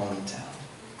Timothy's hometown.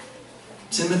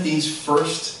 Timothy's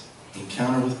first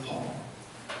encounter with Paul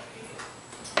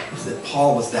is that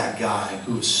Paul was that guy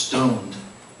who was stoned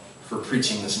for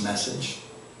preaching this message,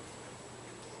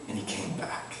 and he came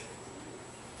back.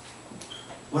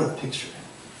 What a picture,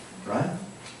 right?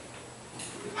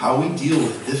 How we deal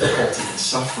with difficulty and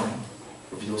suffering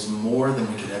reveals more than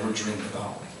we could ever dream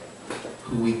about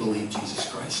who we believe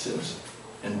Jesus Christ is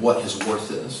and what his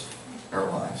worth is in our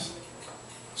lives.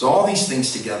 So all these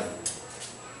things together,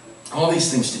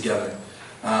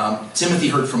 Timothy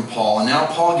heard from Paul, and now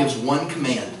Paul gives one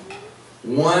command,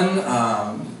 one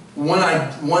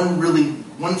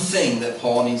thing that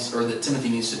Paul needs, or that Timothy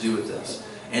needs to do with this,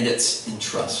 and it's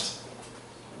entrust.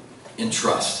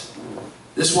 Entrust.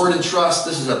 This word entrust,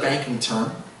 this is a banking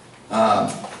term.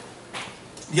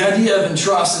 The idea of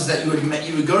entrust is that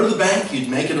you would go to the bank, you'd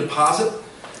make a deposit,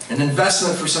 an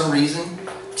investment for some reason,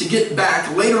 to get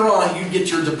back. Later on, you'd get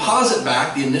your deposit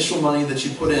back, the initial money that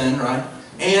you put in, right?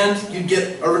 And you'd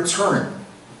get a return.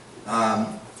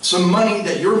 Some money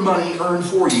that your money earned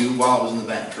for you while it was in the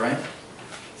bank, right?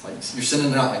 It's like you're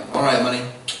sending it out like, all right, money,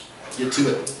 get to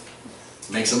it.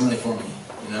 Make some money for me,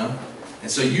 you know? And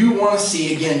so you want to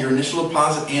see, again, your initial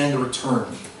deposit and the return.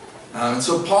 And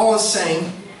so Paul is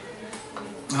saying,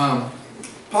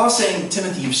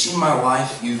 Timothy, you've seen my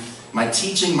life, my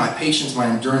teaching, my patience, my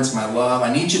endurance, my love.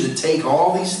 I need you to take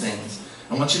all these things.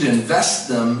 I want you to invest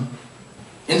them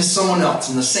into someone else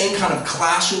in the same kind of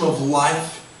classroom of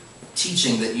life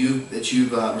teaching that you've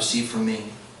received from me.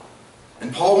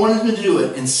 And Paul wanted him to do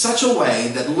it in such a way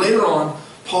that later on,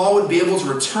 Paul would be able to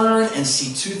return and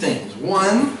see two things.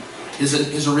 One,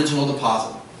 his original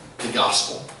deposit, the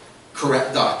gospel,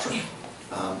 correct doctrine,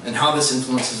 and how this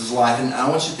influences his life. And I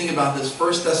want you to think about this.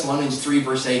 1 Thessalonians 3,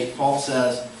 verse 8, Paul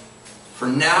says, "For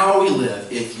now we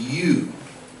live if you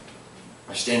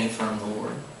are standing firm in the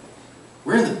Lord."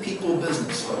 We're in the people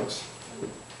business, folks.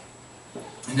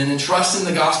 And in entrusting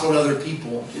the gospel to other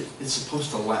people, it's supposed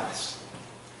to last.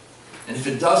 And if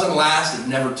it doesn't last, it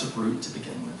never took root to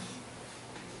begin with.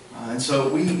 And so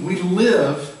we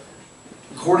live,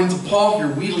 according to Paul here,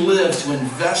 we live to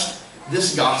invest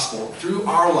this gospel through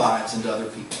our lives into other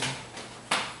people.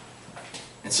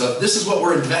 And so if this is what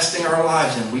we're investing our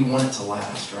lives in, we want it to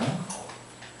last, right?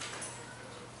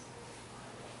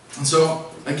 And so,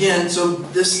 again,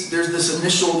 there's this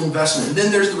initial investment. And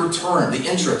then there's the return, the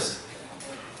interest.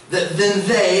 That then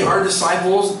they, our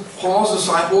disciples, Paul's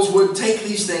disciples, would take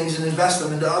these things and invest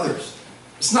them into others.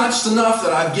 It's not just enough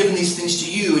that I've given these things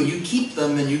to you and you keep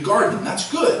them and you guard them.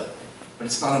 That's good, but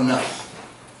it's not enough.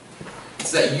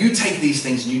 It's that you take these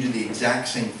things and you do the exact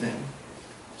same thing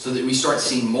so that we start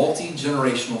seeing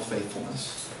multi-generational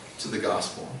faithfulness to the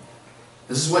gospel.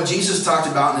 This is what Jesus talked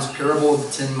about in his parable of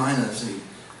the 10 minas.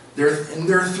 There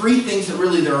are three things that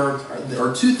really, there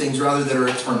are two things rather that are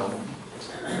eternal.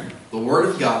 The Word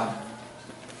of God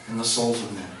and the souls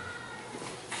of men.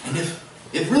 And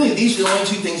if really these are the only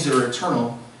two things that are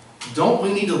eternal, don't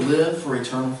we need to live for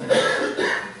eternal things?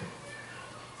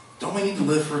 Don't we need to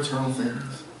live for eternal things?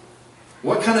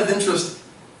 What kind of interest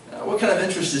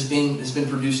has been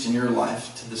produced in your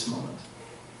life to this moment?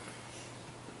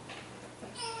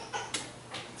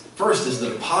 First is the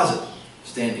deposit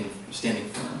standing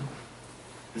firm.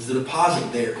 Is the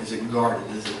deposit there? Is it guarded?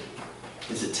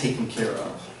 Is it taken care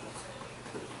of?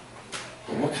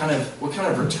 But what kind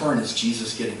of return is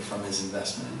Jesus getting from his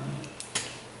investment?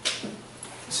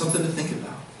 Something to think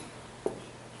about.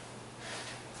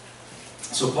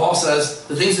 So Paul says,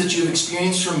 the things that you've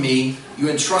experienced from me, you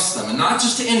entrust them. And not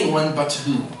just to anyone, but to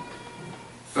who?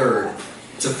 Third,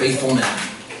 to faithful men.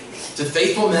 To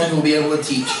faithful men who will be able to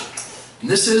teach. And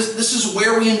this is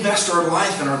where we invest our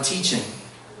life and our teaching.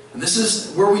 And this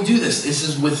is where we do this. This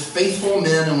is with faithful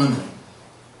men and women.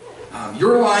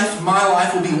 Your life, my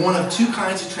life, will be one of two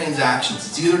kinds of transactions.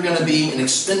 It's either going to be an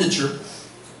expenditure,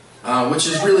 which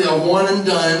is really a one and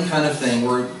done kind of thing.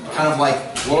 We're kind of like,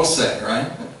 well said, right?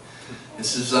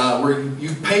 This is where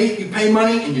you pay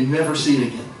money and you never see it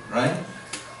again, right?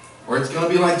 Or it's going to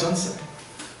be like John said,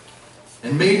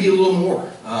 and maybe a little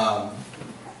more,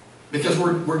 because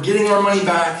we're getting our money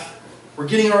back, we're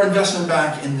getting our investment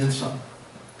back, and then some.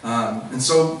 And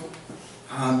so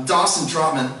Dawson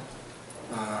Trotman,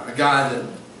 a guy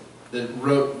that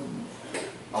wrote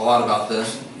a lot about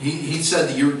this, he said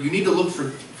that you need to look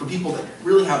for people that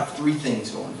really have three things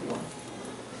going for them.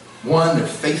 One, they're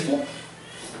faithful.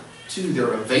 Two,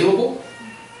 they're available.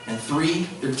 And three,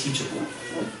 they're teachable.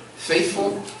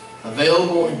 Faithful,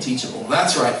 available, and teachable.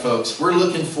 That's right, folks. We're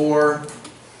looking for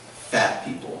fat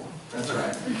people. That's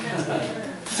right.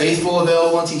 Faithful,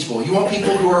 available, and teachable. You want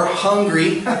people who are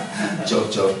hungry.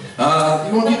 Joke.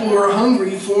 You want people who are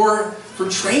hungry for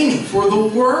training, for the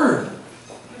Word.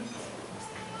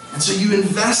 And so you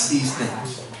invest these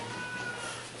things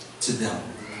to them.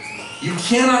 You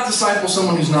cannot disciple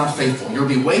someone who's not faithful. You'll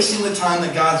be wasting the time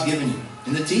that God's given you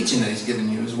and the teaching that He's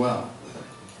given you as well.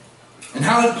 And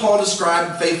how did Paul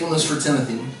describe faithfulness for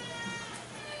Timothy?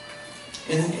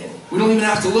 And we don't even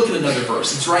have to look at another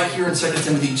verse. It's right here in 2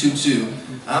 Timothy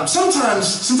 2:2.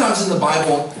 Sometimes in the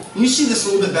Bible, and you see this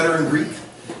a little bit better in Greek,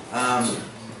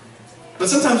 but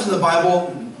sometimes in the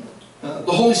Bible,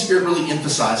 the Holy Spirit really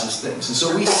emphasizes things. And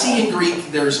so we see in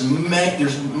Greek there's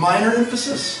minor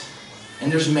emphasis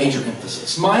and there's major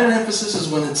emphasis. Minor emphasis is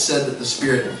when it's said that the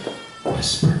Spirit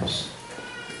whispers.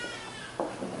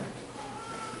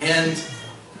 And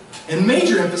And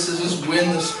major emphasis is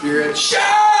when the Spirit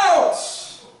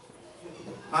shouts.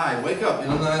 Hi, wake up.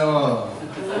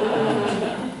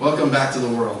 Welcome back to the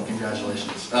world.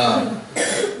 Congratulations.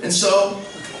 And so,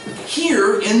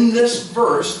 here in this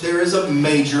verse, there is a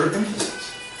major emphasis.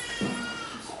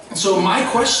 And so my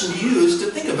question to you is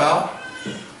to think about,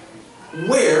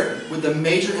 where would the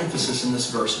major emphasis in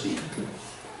this verse be?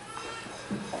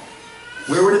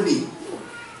 Where would it be?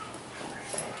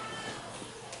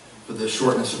 For the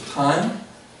shortness of time,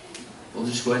 we'll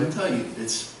just go ahead and tell you,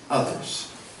 it's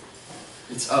others.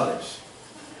 It's others.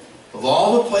 Of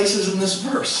all the places in this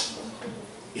verse,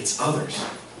 it's others.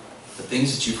 The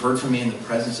things that you've heard from me in the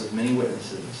presence of many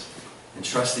witnesses, and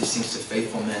trust these things to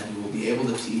faithful men who will be able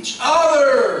to teach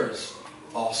others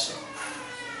also.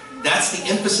 That's the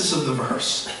emphasis of the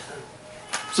verse.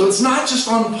 So it's not just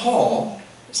on Paul.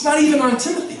 It's not even on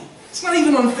Timothy. It's not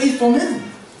even on faithful men.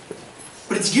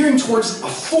 But it's gearing towards a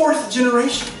fourth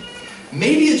generation.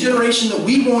 Maybe a generation that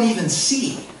we won't even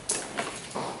see.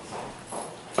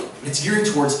 It's gearing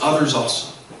towards others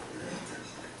also.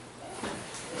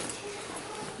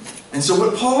 And so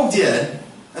what Paul did,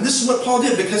 and this is what Paul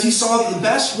did because he saw the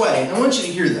best way, and I want you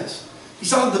to hear this. He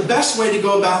saw the best way to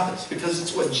go about this, because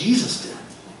it's what Jesus did,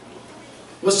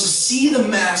 was to see the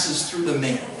masses through the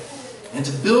man, and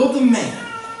to build the man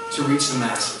to reach the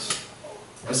masses.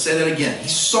 Let's say that again. He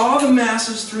saw the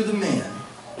masses through the man,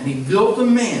 and he built the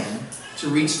man to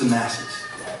reach the masses.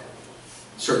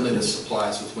 Certainly this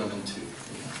applies with women too.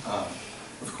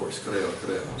 Of course,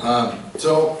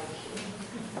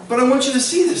 but I want you to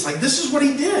see this. Like, this is what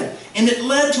he did. And it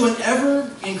led to an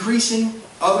ever-increasing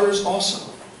others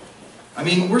also. I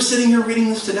mean, we're sitting here reading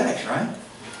this today, right?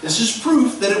 This is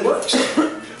proof that it works.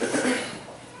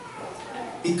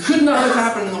 It could not have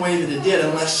happened in the way that it did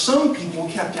unless some people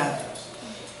kept at this.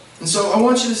 And so I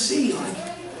want you to see, like,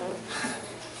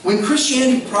 when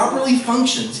Christianity properly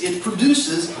functions, it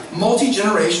produces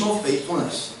multi-generational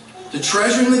faithfulness to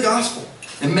treasuring the gospel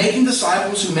and making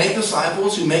disciples who make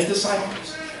disciples who make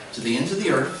disciples to the ends of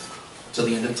the earth, to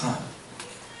the end of time.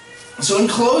 And so in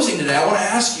closing today, I want to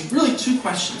ask you really two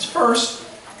questions. First,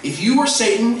 if you were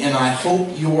Satan, and I hope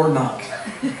you're not.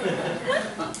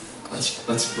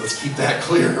 Let's keep that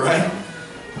clear, right?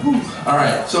 Whew. All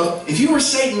right, so if you were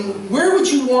Satan, where would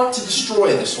you want to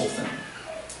destroy this whole thing?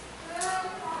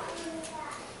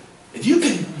 If you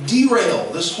could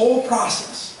derail this whole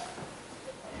process,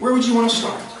 where would you want to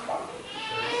start?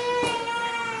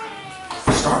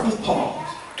 Start with Paul.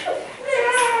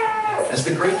 As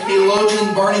the great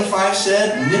theologian Barney Fife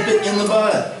said, nip it in the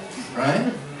bud,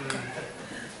 right?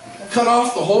 Cut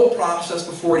off the whole process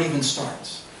before it even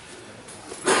starts.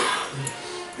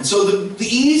 And so the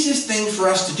easiest thing for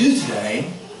us to do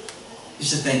today is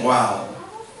to think, wow,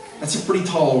 that's a pretty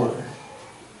tall order.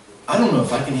 I don't know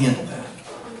if I can handle that.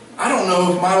 I don't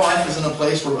know if my life is in a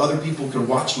place where other people could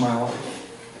watch my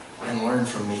life and learn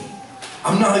from me.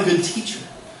 I'm not a good teacher.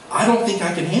 I don't think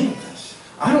I can handle this.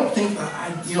 I don't think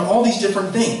all these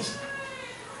different things.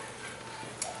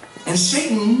 And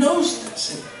Satan knows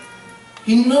this.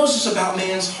 He knows this about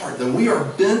man's heart, that we are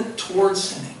bent towards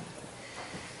sinning.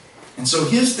 And so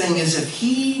his thing is, if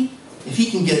he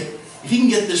can get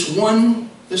this one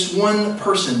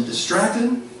person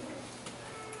distracted,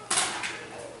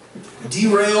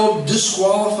 derailed,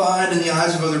 disqualified in the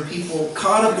eyes of other people,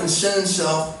 caught up in sin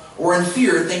himself, or in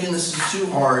fear, thinking this is too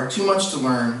hard, too much to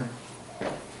learn,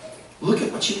 look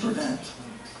at what you prevent.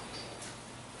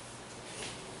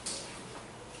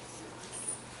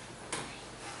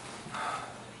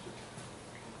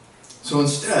 So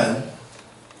instead,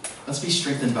 let's be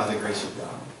strengthened by the grace of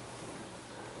God.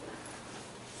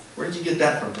 Where did you get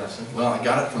that from, Justin? Well, I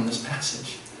got it from this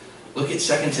passage. Look at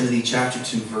 2 Timothy chapter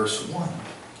 2, verse 1.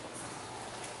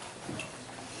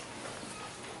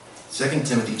 2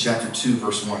 Timothy chapter 2,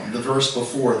 verse 1. The verse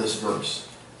before this verse.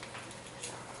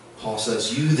 Paul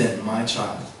says, "You then, my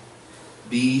child,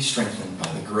 be strengthened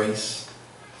by the grace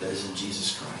that is in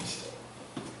Jesus Christ."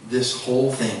 This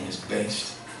whole thing is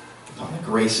based upon the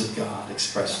grace of God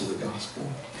expressed through the gospel.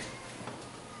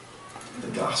 The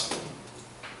gospel.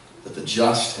 That the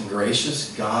just and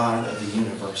gracious God of the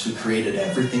universe, who created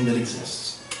everything that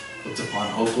exists, looked upon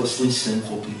hopelessly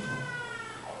sinful people.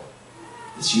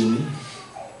 It's you and me.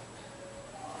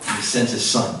 And He sent His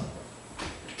Son,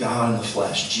 God in the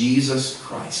flesh, Jesus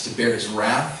Christ, to bear His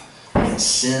wrath and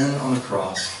sin on the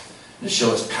cross, and to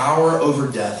show His power over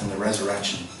death and the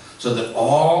resurrection, so that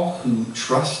all who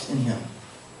trust in Him,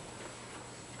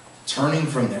 turning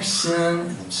from their sin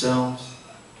and themselves,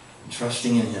 and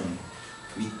trusting in Him,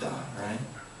 vita, right,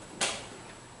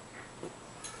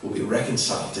 will be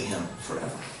reconciled to Him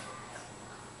forever.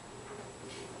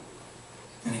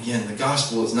 And again, the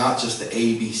gospel is not just the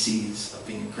A, B, C's of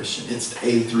being a Christian. It's the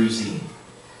A through Z.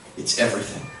 It's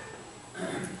everything.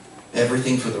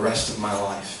 Everything for the rest of my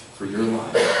life, for your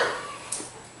life.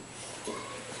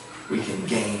 We can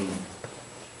gain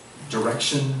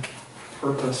direction,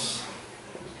 purpose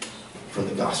from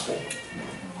the gospel.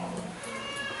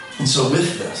 And so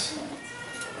with this,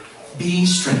 be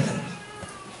strengthened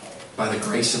by the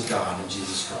grace of God in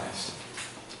Jesus Christ.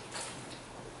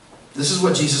 This is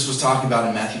what Jesus was talking about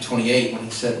in Matthew 28 when he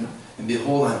said, "And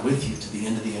behold, I'm with you to the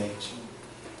end of the age."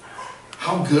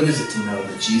 How good is it to know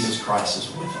that Jesus Christ is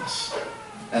with us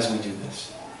as we do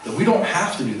this? That we don't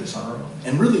have to do this on our own.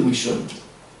 And really we shouldn't.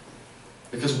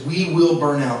 Because we will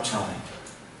burn out trying.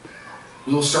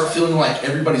 We will start feeling like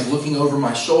everybody's looking over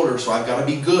my shoulder, so I've got to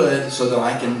be good so that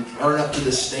I can earn up to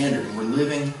this standard.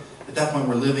 And at that point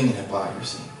we're living in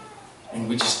hypocrisy. And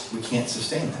we can't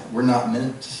sustain that. We're not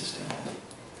meant to sustain that.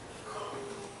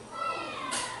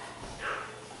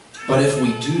 But if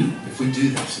we do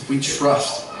this, if we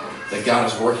trust that God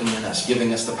is working in us,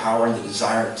 giving us the power and the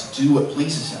desire to do what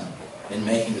pleases Him in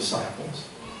making disciples,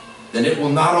 then it will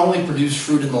not only produce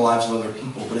fruit in the lives of other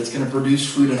people, but it's going to produce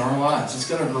fruit in our lives. It's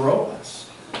going to grow us.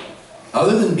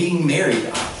 Other than being married,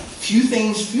 few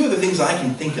other things I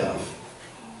can think of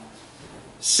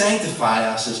sanctify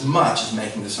us as much as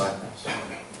making disciples.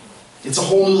 It's a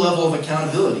whole new level of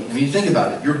accountability. I mean, think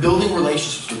about it. You're building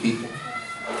relationships with people.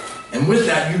 And with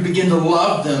that, you begin to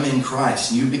love them in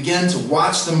Christ. And you begin to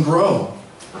watch them grow.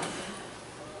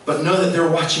 But know that they're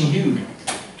watching you.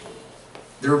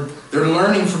 They're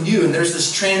learning from you. And there's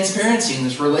this transparency in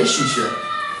this relationship.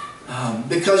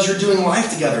 Because you're doing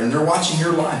life together and they're watching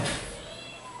your life.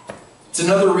 It's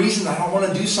another reason I don't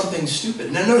want to do something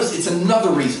stupid. Now notice, it's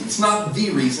another reason. It's not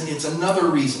the reason. It's another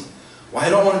reason why I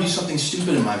don't want to do something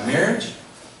stupid in my marriage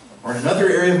or in another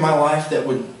area of my life that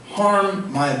would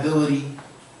harm my ability,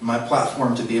 my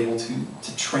platform to be able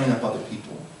to train up other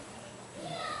people.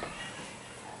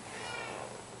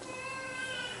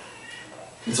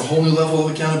 It's a whole new level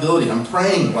of accountability. I'm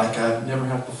praying like I've never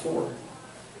had before.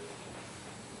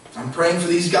 I'm praying for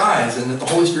these guys and that the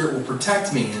Holy Spirit will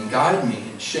protect me and guide me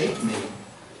and shape me.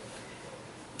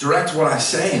 Direct what I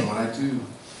say and what I do.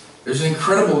 There's an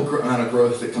incredible amount of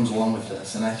growth that comes along with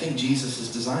this, and I think Jesus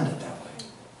has designed it that way.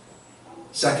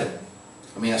 Second,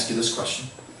 let me ask you this question.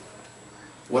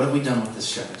 What have we done with this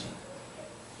strategy?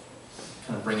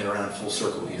 Kind of bring it around full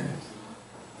circle here.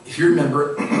 If you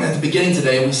remember, at the beginning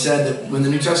today, we said that when the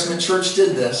New Testament church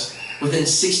did this, within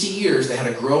 60 years, they had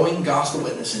a growing gospel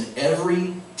witness in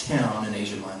every town in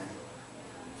Asia Minor.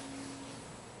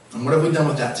 And what have we done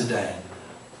with that today?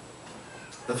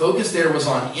 The focus there was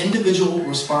on individual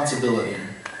responsibility.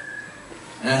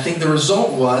 And I think the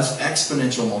result was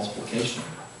exponential multiplication.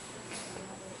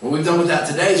 What we've done with that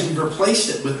today is we've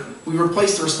replaced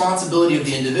the responsibility of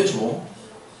the individual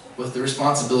with the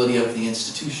responsibility of the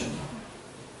institution.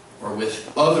 Or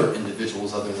with other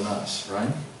individuals other than us,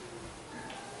 right?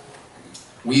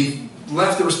 We've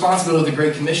left the responsibility of the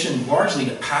Great Commission largely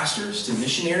to pastors, to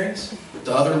missionaries,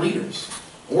 to other leaders,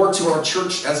 or to our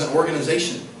church as an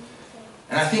organization.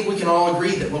 And I think we can all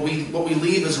agree that what we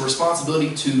leave as a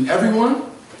responsibility to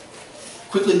everyone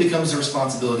quickly becomes the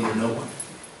responsibility of no one.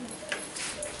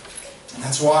 And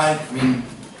that's why,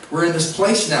 we're in this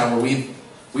place now where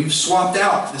we've swapped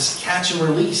out this catch and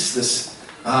release, this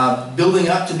building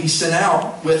up to be sent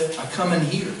out with a come and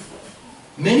hear.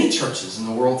 Many churches in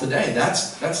the world today,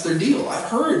 that's their deal. I've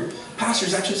heard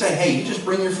pastors actually say, hey, you just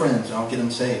bring your friends and I'll get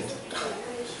them saved.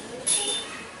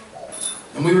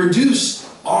 And we reduce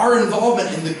our involvement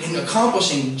in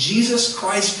accomplishing Jesus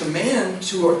Christ's command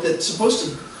that's supposed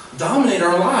to dominate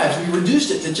our lives. We reduced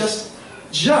it to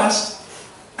just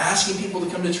asking people to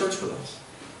come to church with us.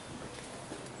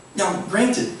 Now,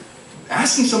 granted,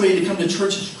 asking somebody to come to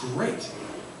church is great.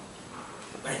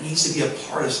 But it needs to be a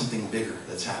part of something bigger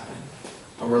that's happening.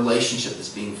 A relationship that's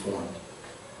being formed.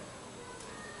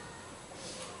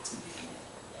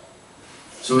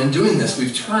 So in doing this,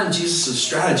 we've turned Jesus'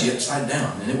 strategy upside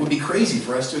down. And it would be crazy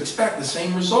for us to expect the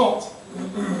same result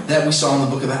that we saw in the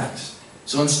book of Acts.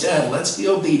 So instead, let's be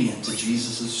obedient to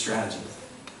Jesus' strategy.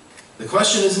 The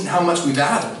question isn't how much we've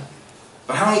added,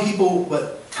 but how many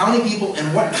people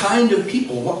and what kind of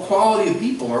people, what quality of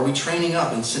people are we training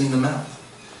up and sending them out?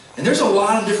 And there's a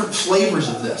lot of different flavors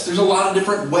of this. There's a lot of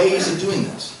different ways of doing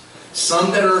this.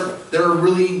 Some that are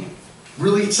really,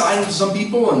 really exciting to some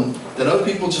people, and that other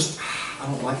people just, I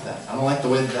don't like that. I don't like the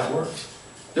way that works.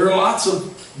 There are lots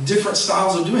of different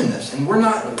styles of doing this. And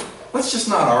let's just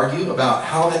not argue about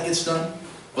how that gets done,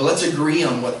 but let's agree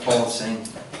on what Paul is saying,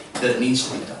 that it needs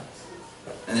to be done.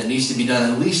 And it needs to be done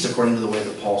at least according to the way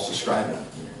that Paul's describing it.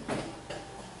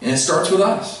 And it starts with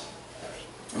us.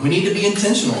 And we need to be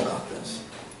intentional about this.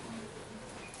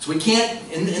 So we can't,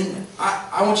 and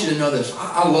I want you to know this.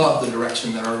 I love the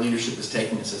direction that our leadership is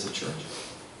taking us as a church.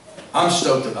 I'm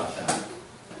stoked about that.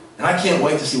 And I can't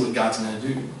wait to see what God's going to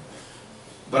do.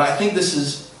 But I think this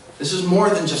is more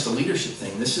than just a leadership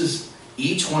thing. This is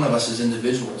each one of us as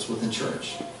individuals within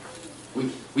church.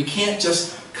 We can't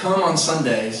just come on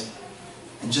Sundays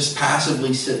and just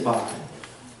passively sit by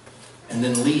and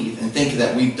then leave and think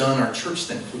that we've done our church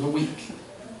thing for the week.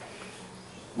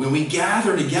 When we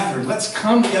gather together, let's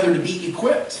come together to be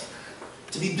equipped,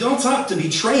 to be built up, to be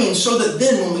trained, so that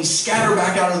then when we scatter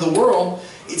back out into the world,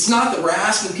 it's not that we're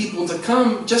asking people to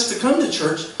come just to come to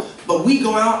church, but we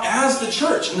go out as the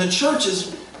church, and the church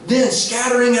is then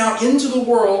scattering out into the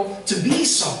world to be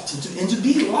salt and to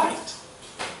be light.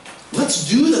 Let's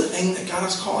do the thing that God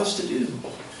has called us to do.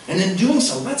 And in doing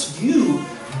so, let's view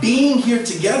being here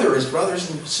together as brothers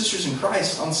and sisters in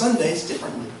Christ on Sundays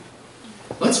differently.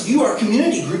 Let's view our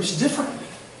community groups differently.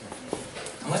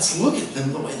 And let's look at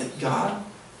them the way that God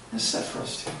has set for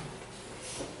us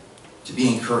to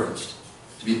be encouraged,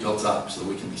 to be built up so that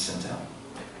we can be sent out.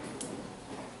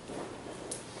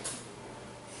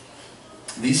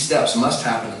 These steps must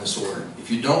happen in this order. If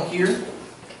you don't hear,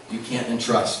 you can't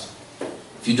entrust.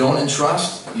 If you don't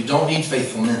entrust, you don't need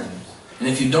faithful men. And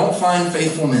if you don't find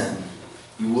faithful men,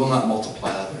 you will not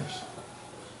multiply others.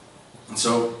 And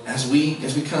so, as we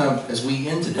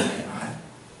end today,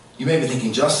 you may be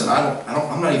thinking, Justin,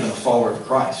 I'm not even a follower of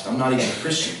Christ. I'm not even a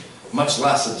Christian, much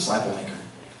less a disciple maker.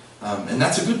 And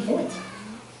that's a good point.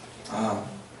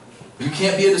 You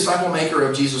can't be a disciple maker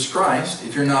of Jesus Christ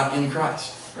if you're not in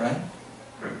Christ, right?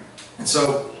 And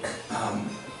so,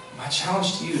 my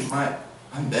challenge to you,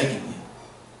 I'm begging you,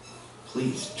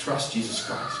 please trust Jesus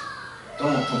Christ.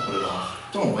 Don't put it off.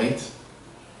 Don't wait.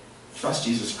 Trust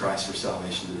Jesus Christ for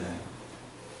salvation today.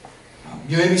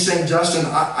 You may be saying, Justin,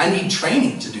 I need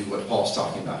training to do what Paul's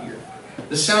talking about here.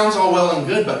 This sounds all well and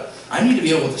good, but I need to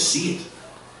be able to see it.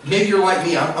 Maybe you're like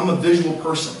me. I'm a visual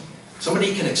person.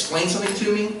 Somebody can explain something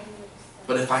to me,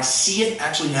 but if I see it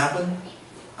actually happen,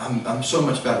 I'm so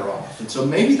much better off. And so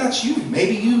maybe that's you.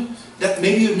 Maybe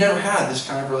you've never had this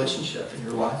kind of relationship in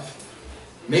your life.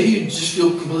 Maybe you just feel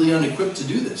completely unequipped to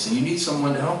do this, and you need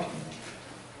someone to help you.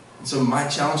 And so my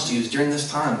challenge to you is during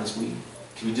this time, as we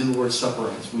do the Lord's Supper,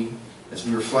 and as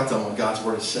we reflect on what God's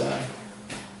Word has said,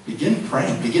 begin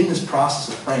praying. Begin this process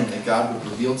of praying that God would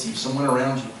reveal to you someone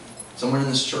around you, someone in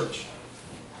this church.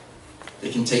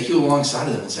 They can take you alongside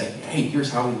of them and say, hey,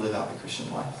 here's how we live out the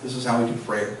Christian life. This is how we do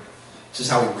prayer. This is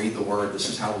how we read the Word. This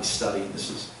is how we study. This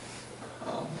is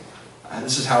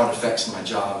how it affects my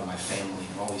job and my family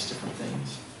and all these different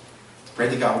things. Pray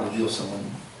that God would reveal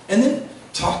someone. And then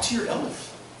talk to your elders.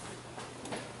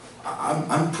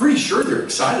 I'm pretty sure they're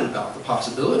excited about the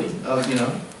possibility of,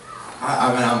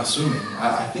 I'm assuming.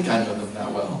 I think I know them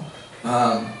that well.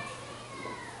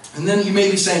 And then you may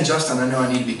be saying, Justin, I know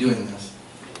I need to be doing this.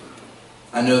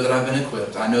 I know that I've been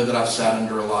equipped. I know that I've sat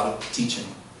under a lot of teaching.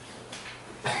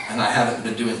 And I haven't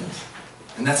been doing this.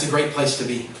 And that's a great place to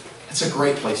be. It's a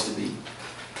great place to be.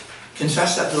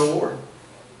 Confess that to the Lord.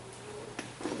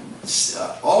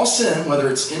 All sin, whether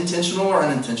it's intentional or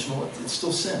unintentional, it's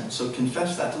still sin. So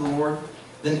confess that to the Lord.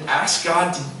 Then ask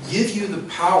God to give you the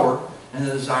power and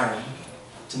the desire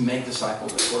to make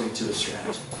disciples according to His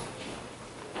strategy.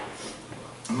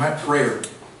 And my prayer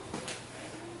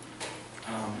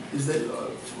is that,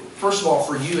 first of all,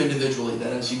 for you individually,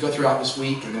 that as you go throughout this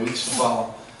week and the weeks to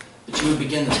follow, that you would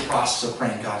begin this process of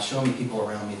praying, God, show me people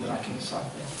around me that I can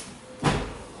disciple.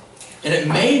 And it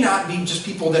may not be just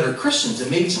people that are Christians.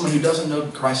 It may be someone who doesn't know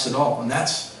Christ at all. And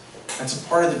that's a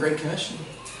part of the Great Commission.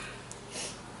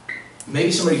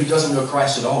 Maybe somebody who doesn't know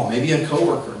Christ at all. Maybe a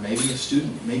coworker. Maybe a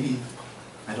student. Maybe,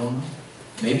 I don't know.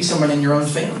 Maybe someone in your own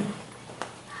family.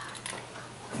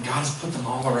 And God has put them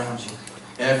all around you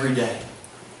every day.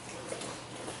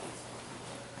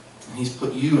 And He's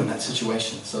put you in that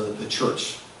situation so that the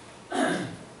church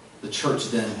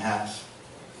then has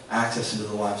access into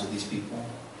the lives of these people.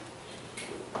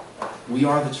 We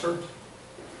are the church.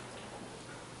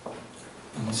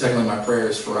 And secondly, my prayer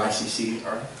is for ICC,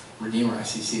 our Redeemer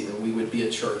ICC, that we would be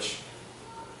a church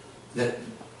that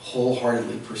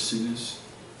wholeheartedly pursues,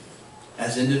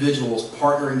 as individuals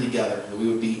partnering together, that we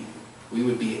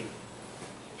would be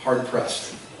hard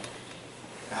pressed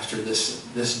after this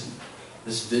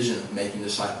vision of making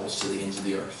disciples to the ends of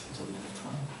the earth until the end of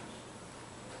time.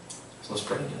 So let's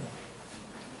pray together.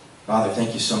 Father,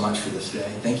 thank you so much for this day.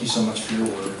 Thank you so much for your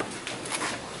word.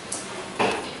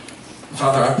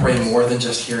 Father, I pray more than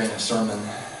just hearing a sermon.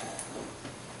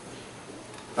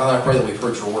 Father, I pray that we've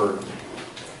heard your word.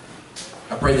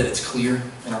 I pray that it's clear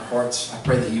in our hearts. I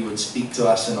pray that you would speak to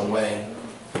us in a way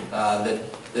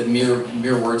that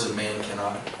mere words of man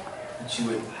cannot. That you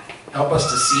would help us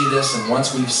to see this, and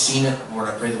once we've seen it, Lord,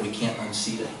 I pray that we can't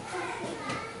unsee it.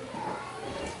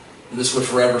 This would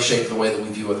forever shape the way that we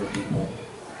view other people.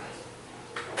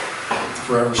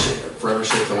 Forever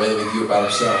shape the way that we view about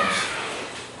ourselves.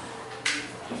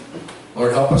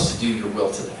 Lord, help us to do your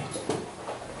will today.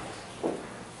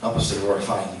 Help us to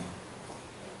glorify you.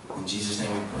 In Jesus'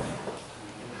 name we pray.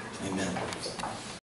 Amen.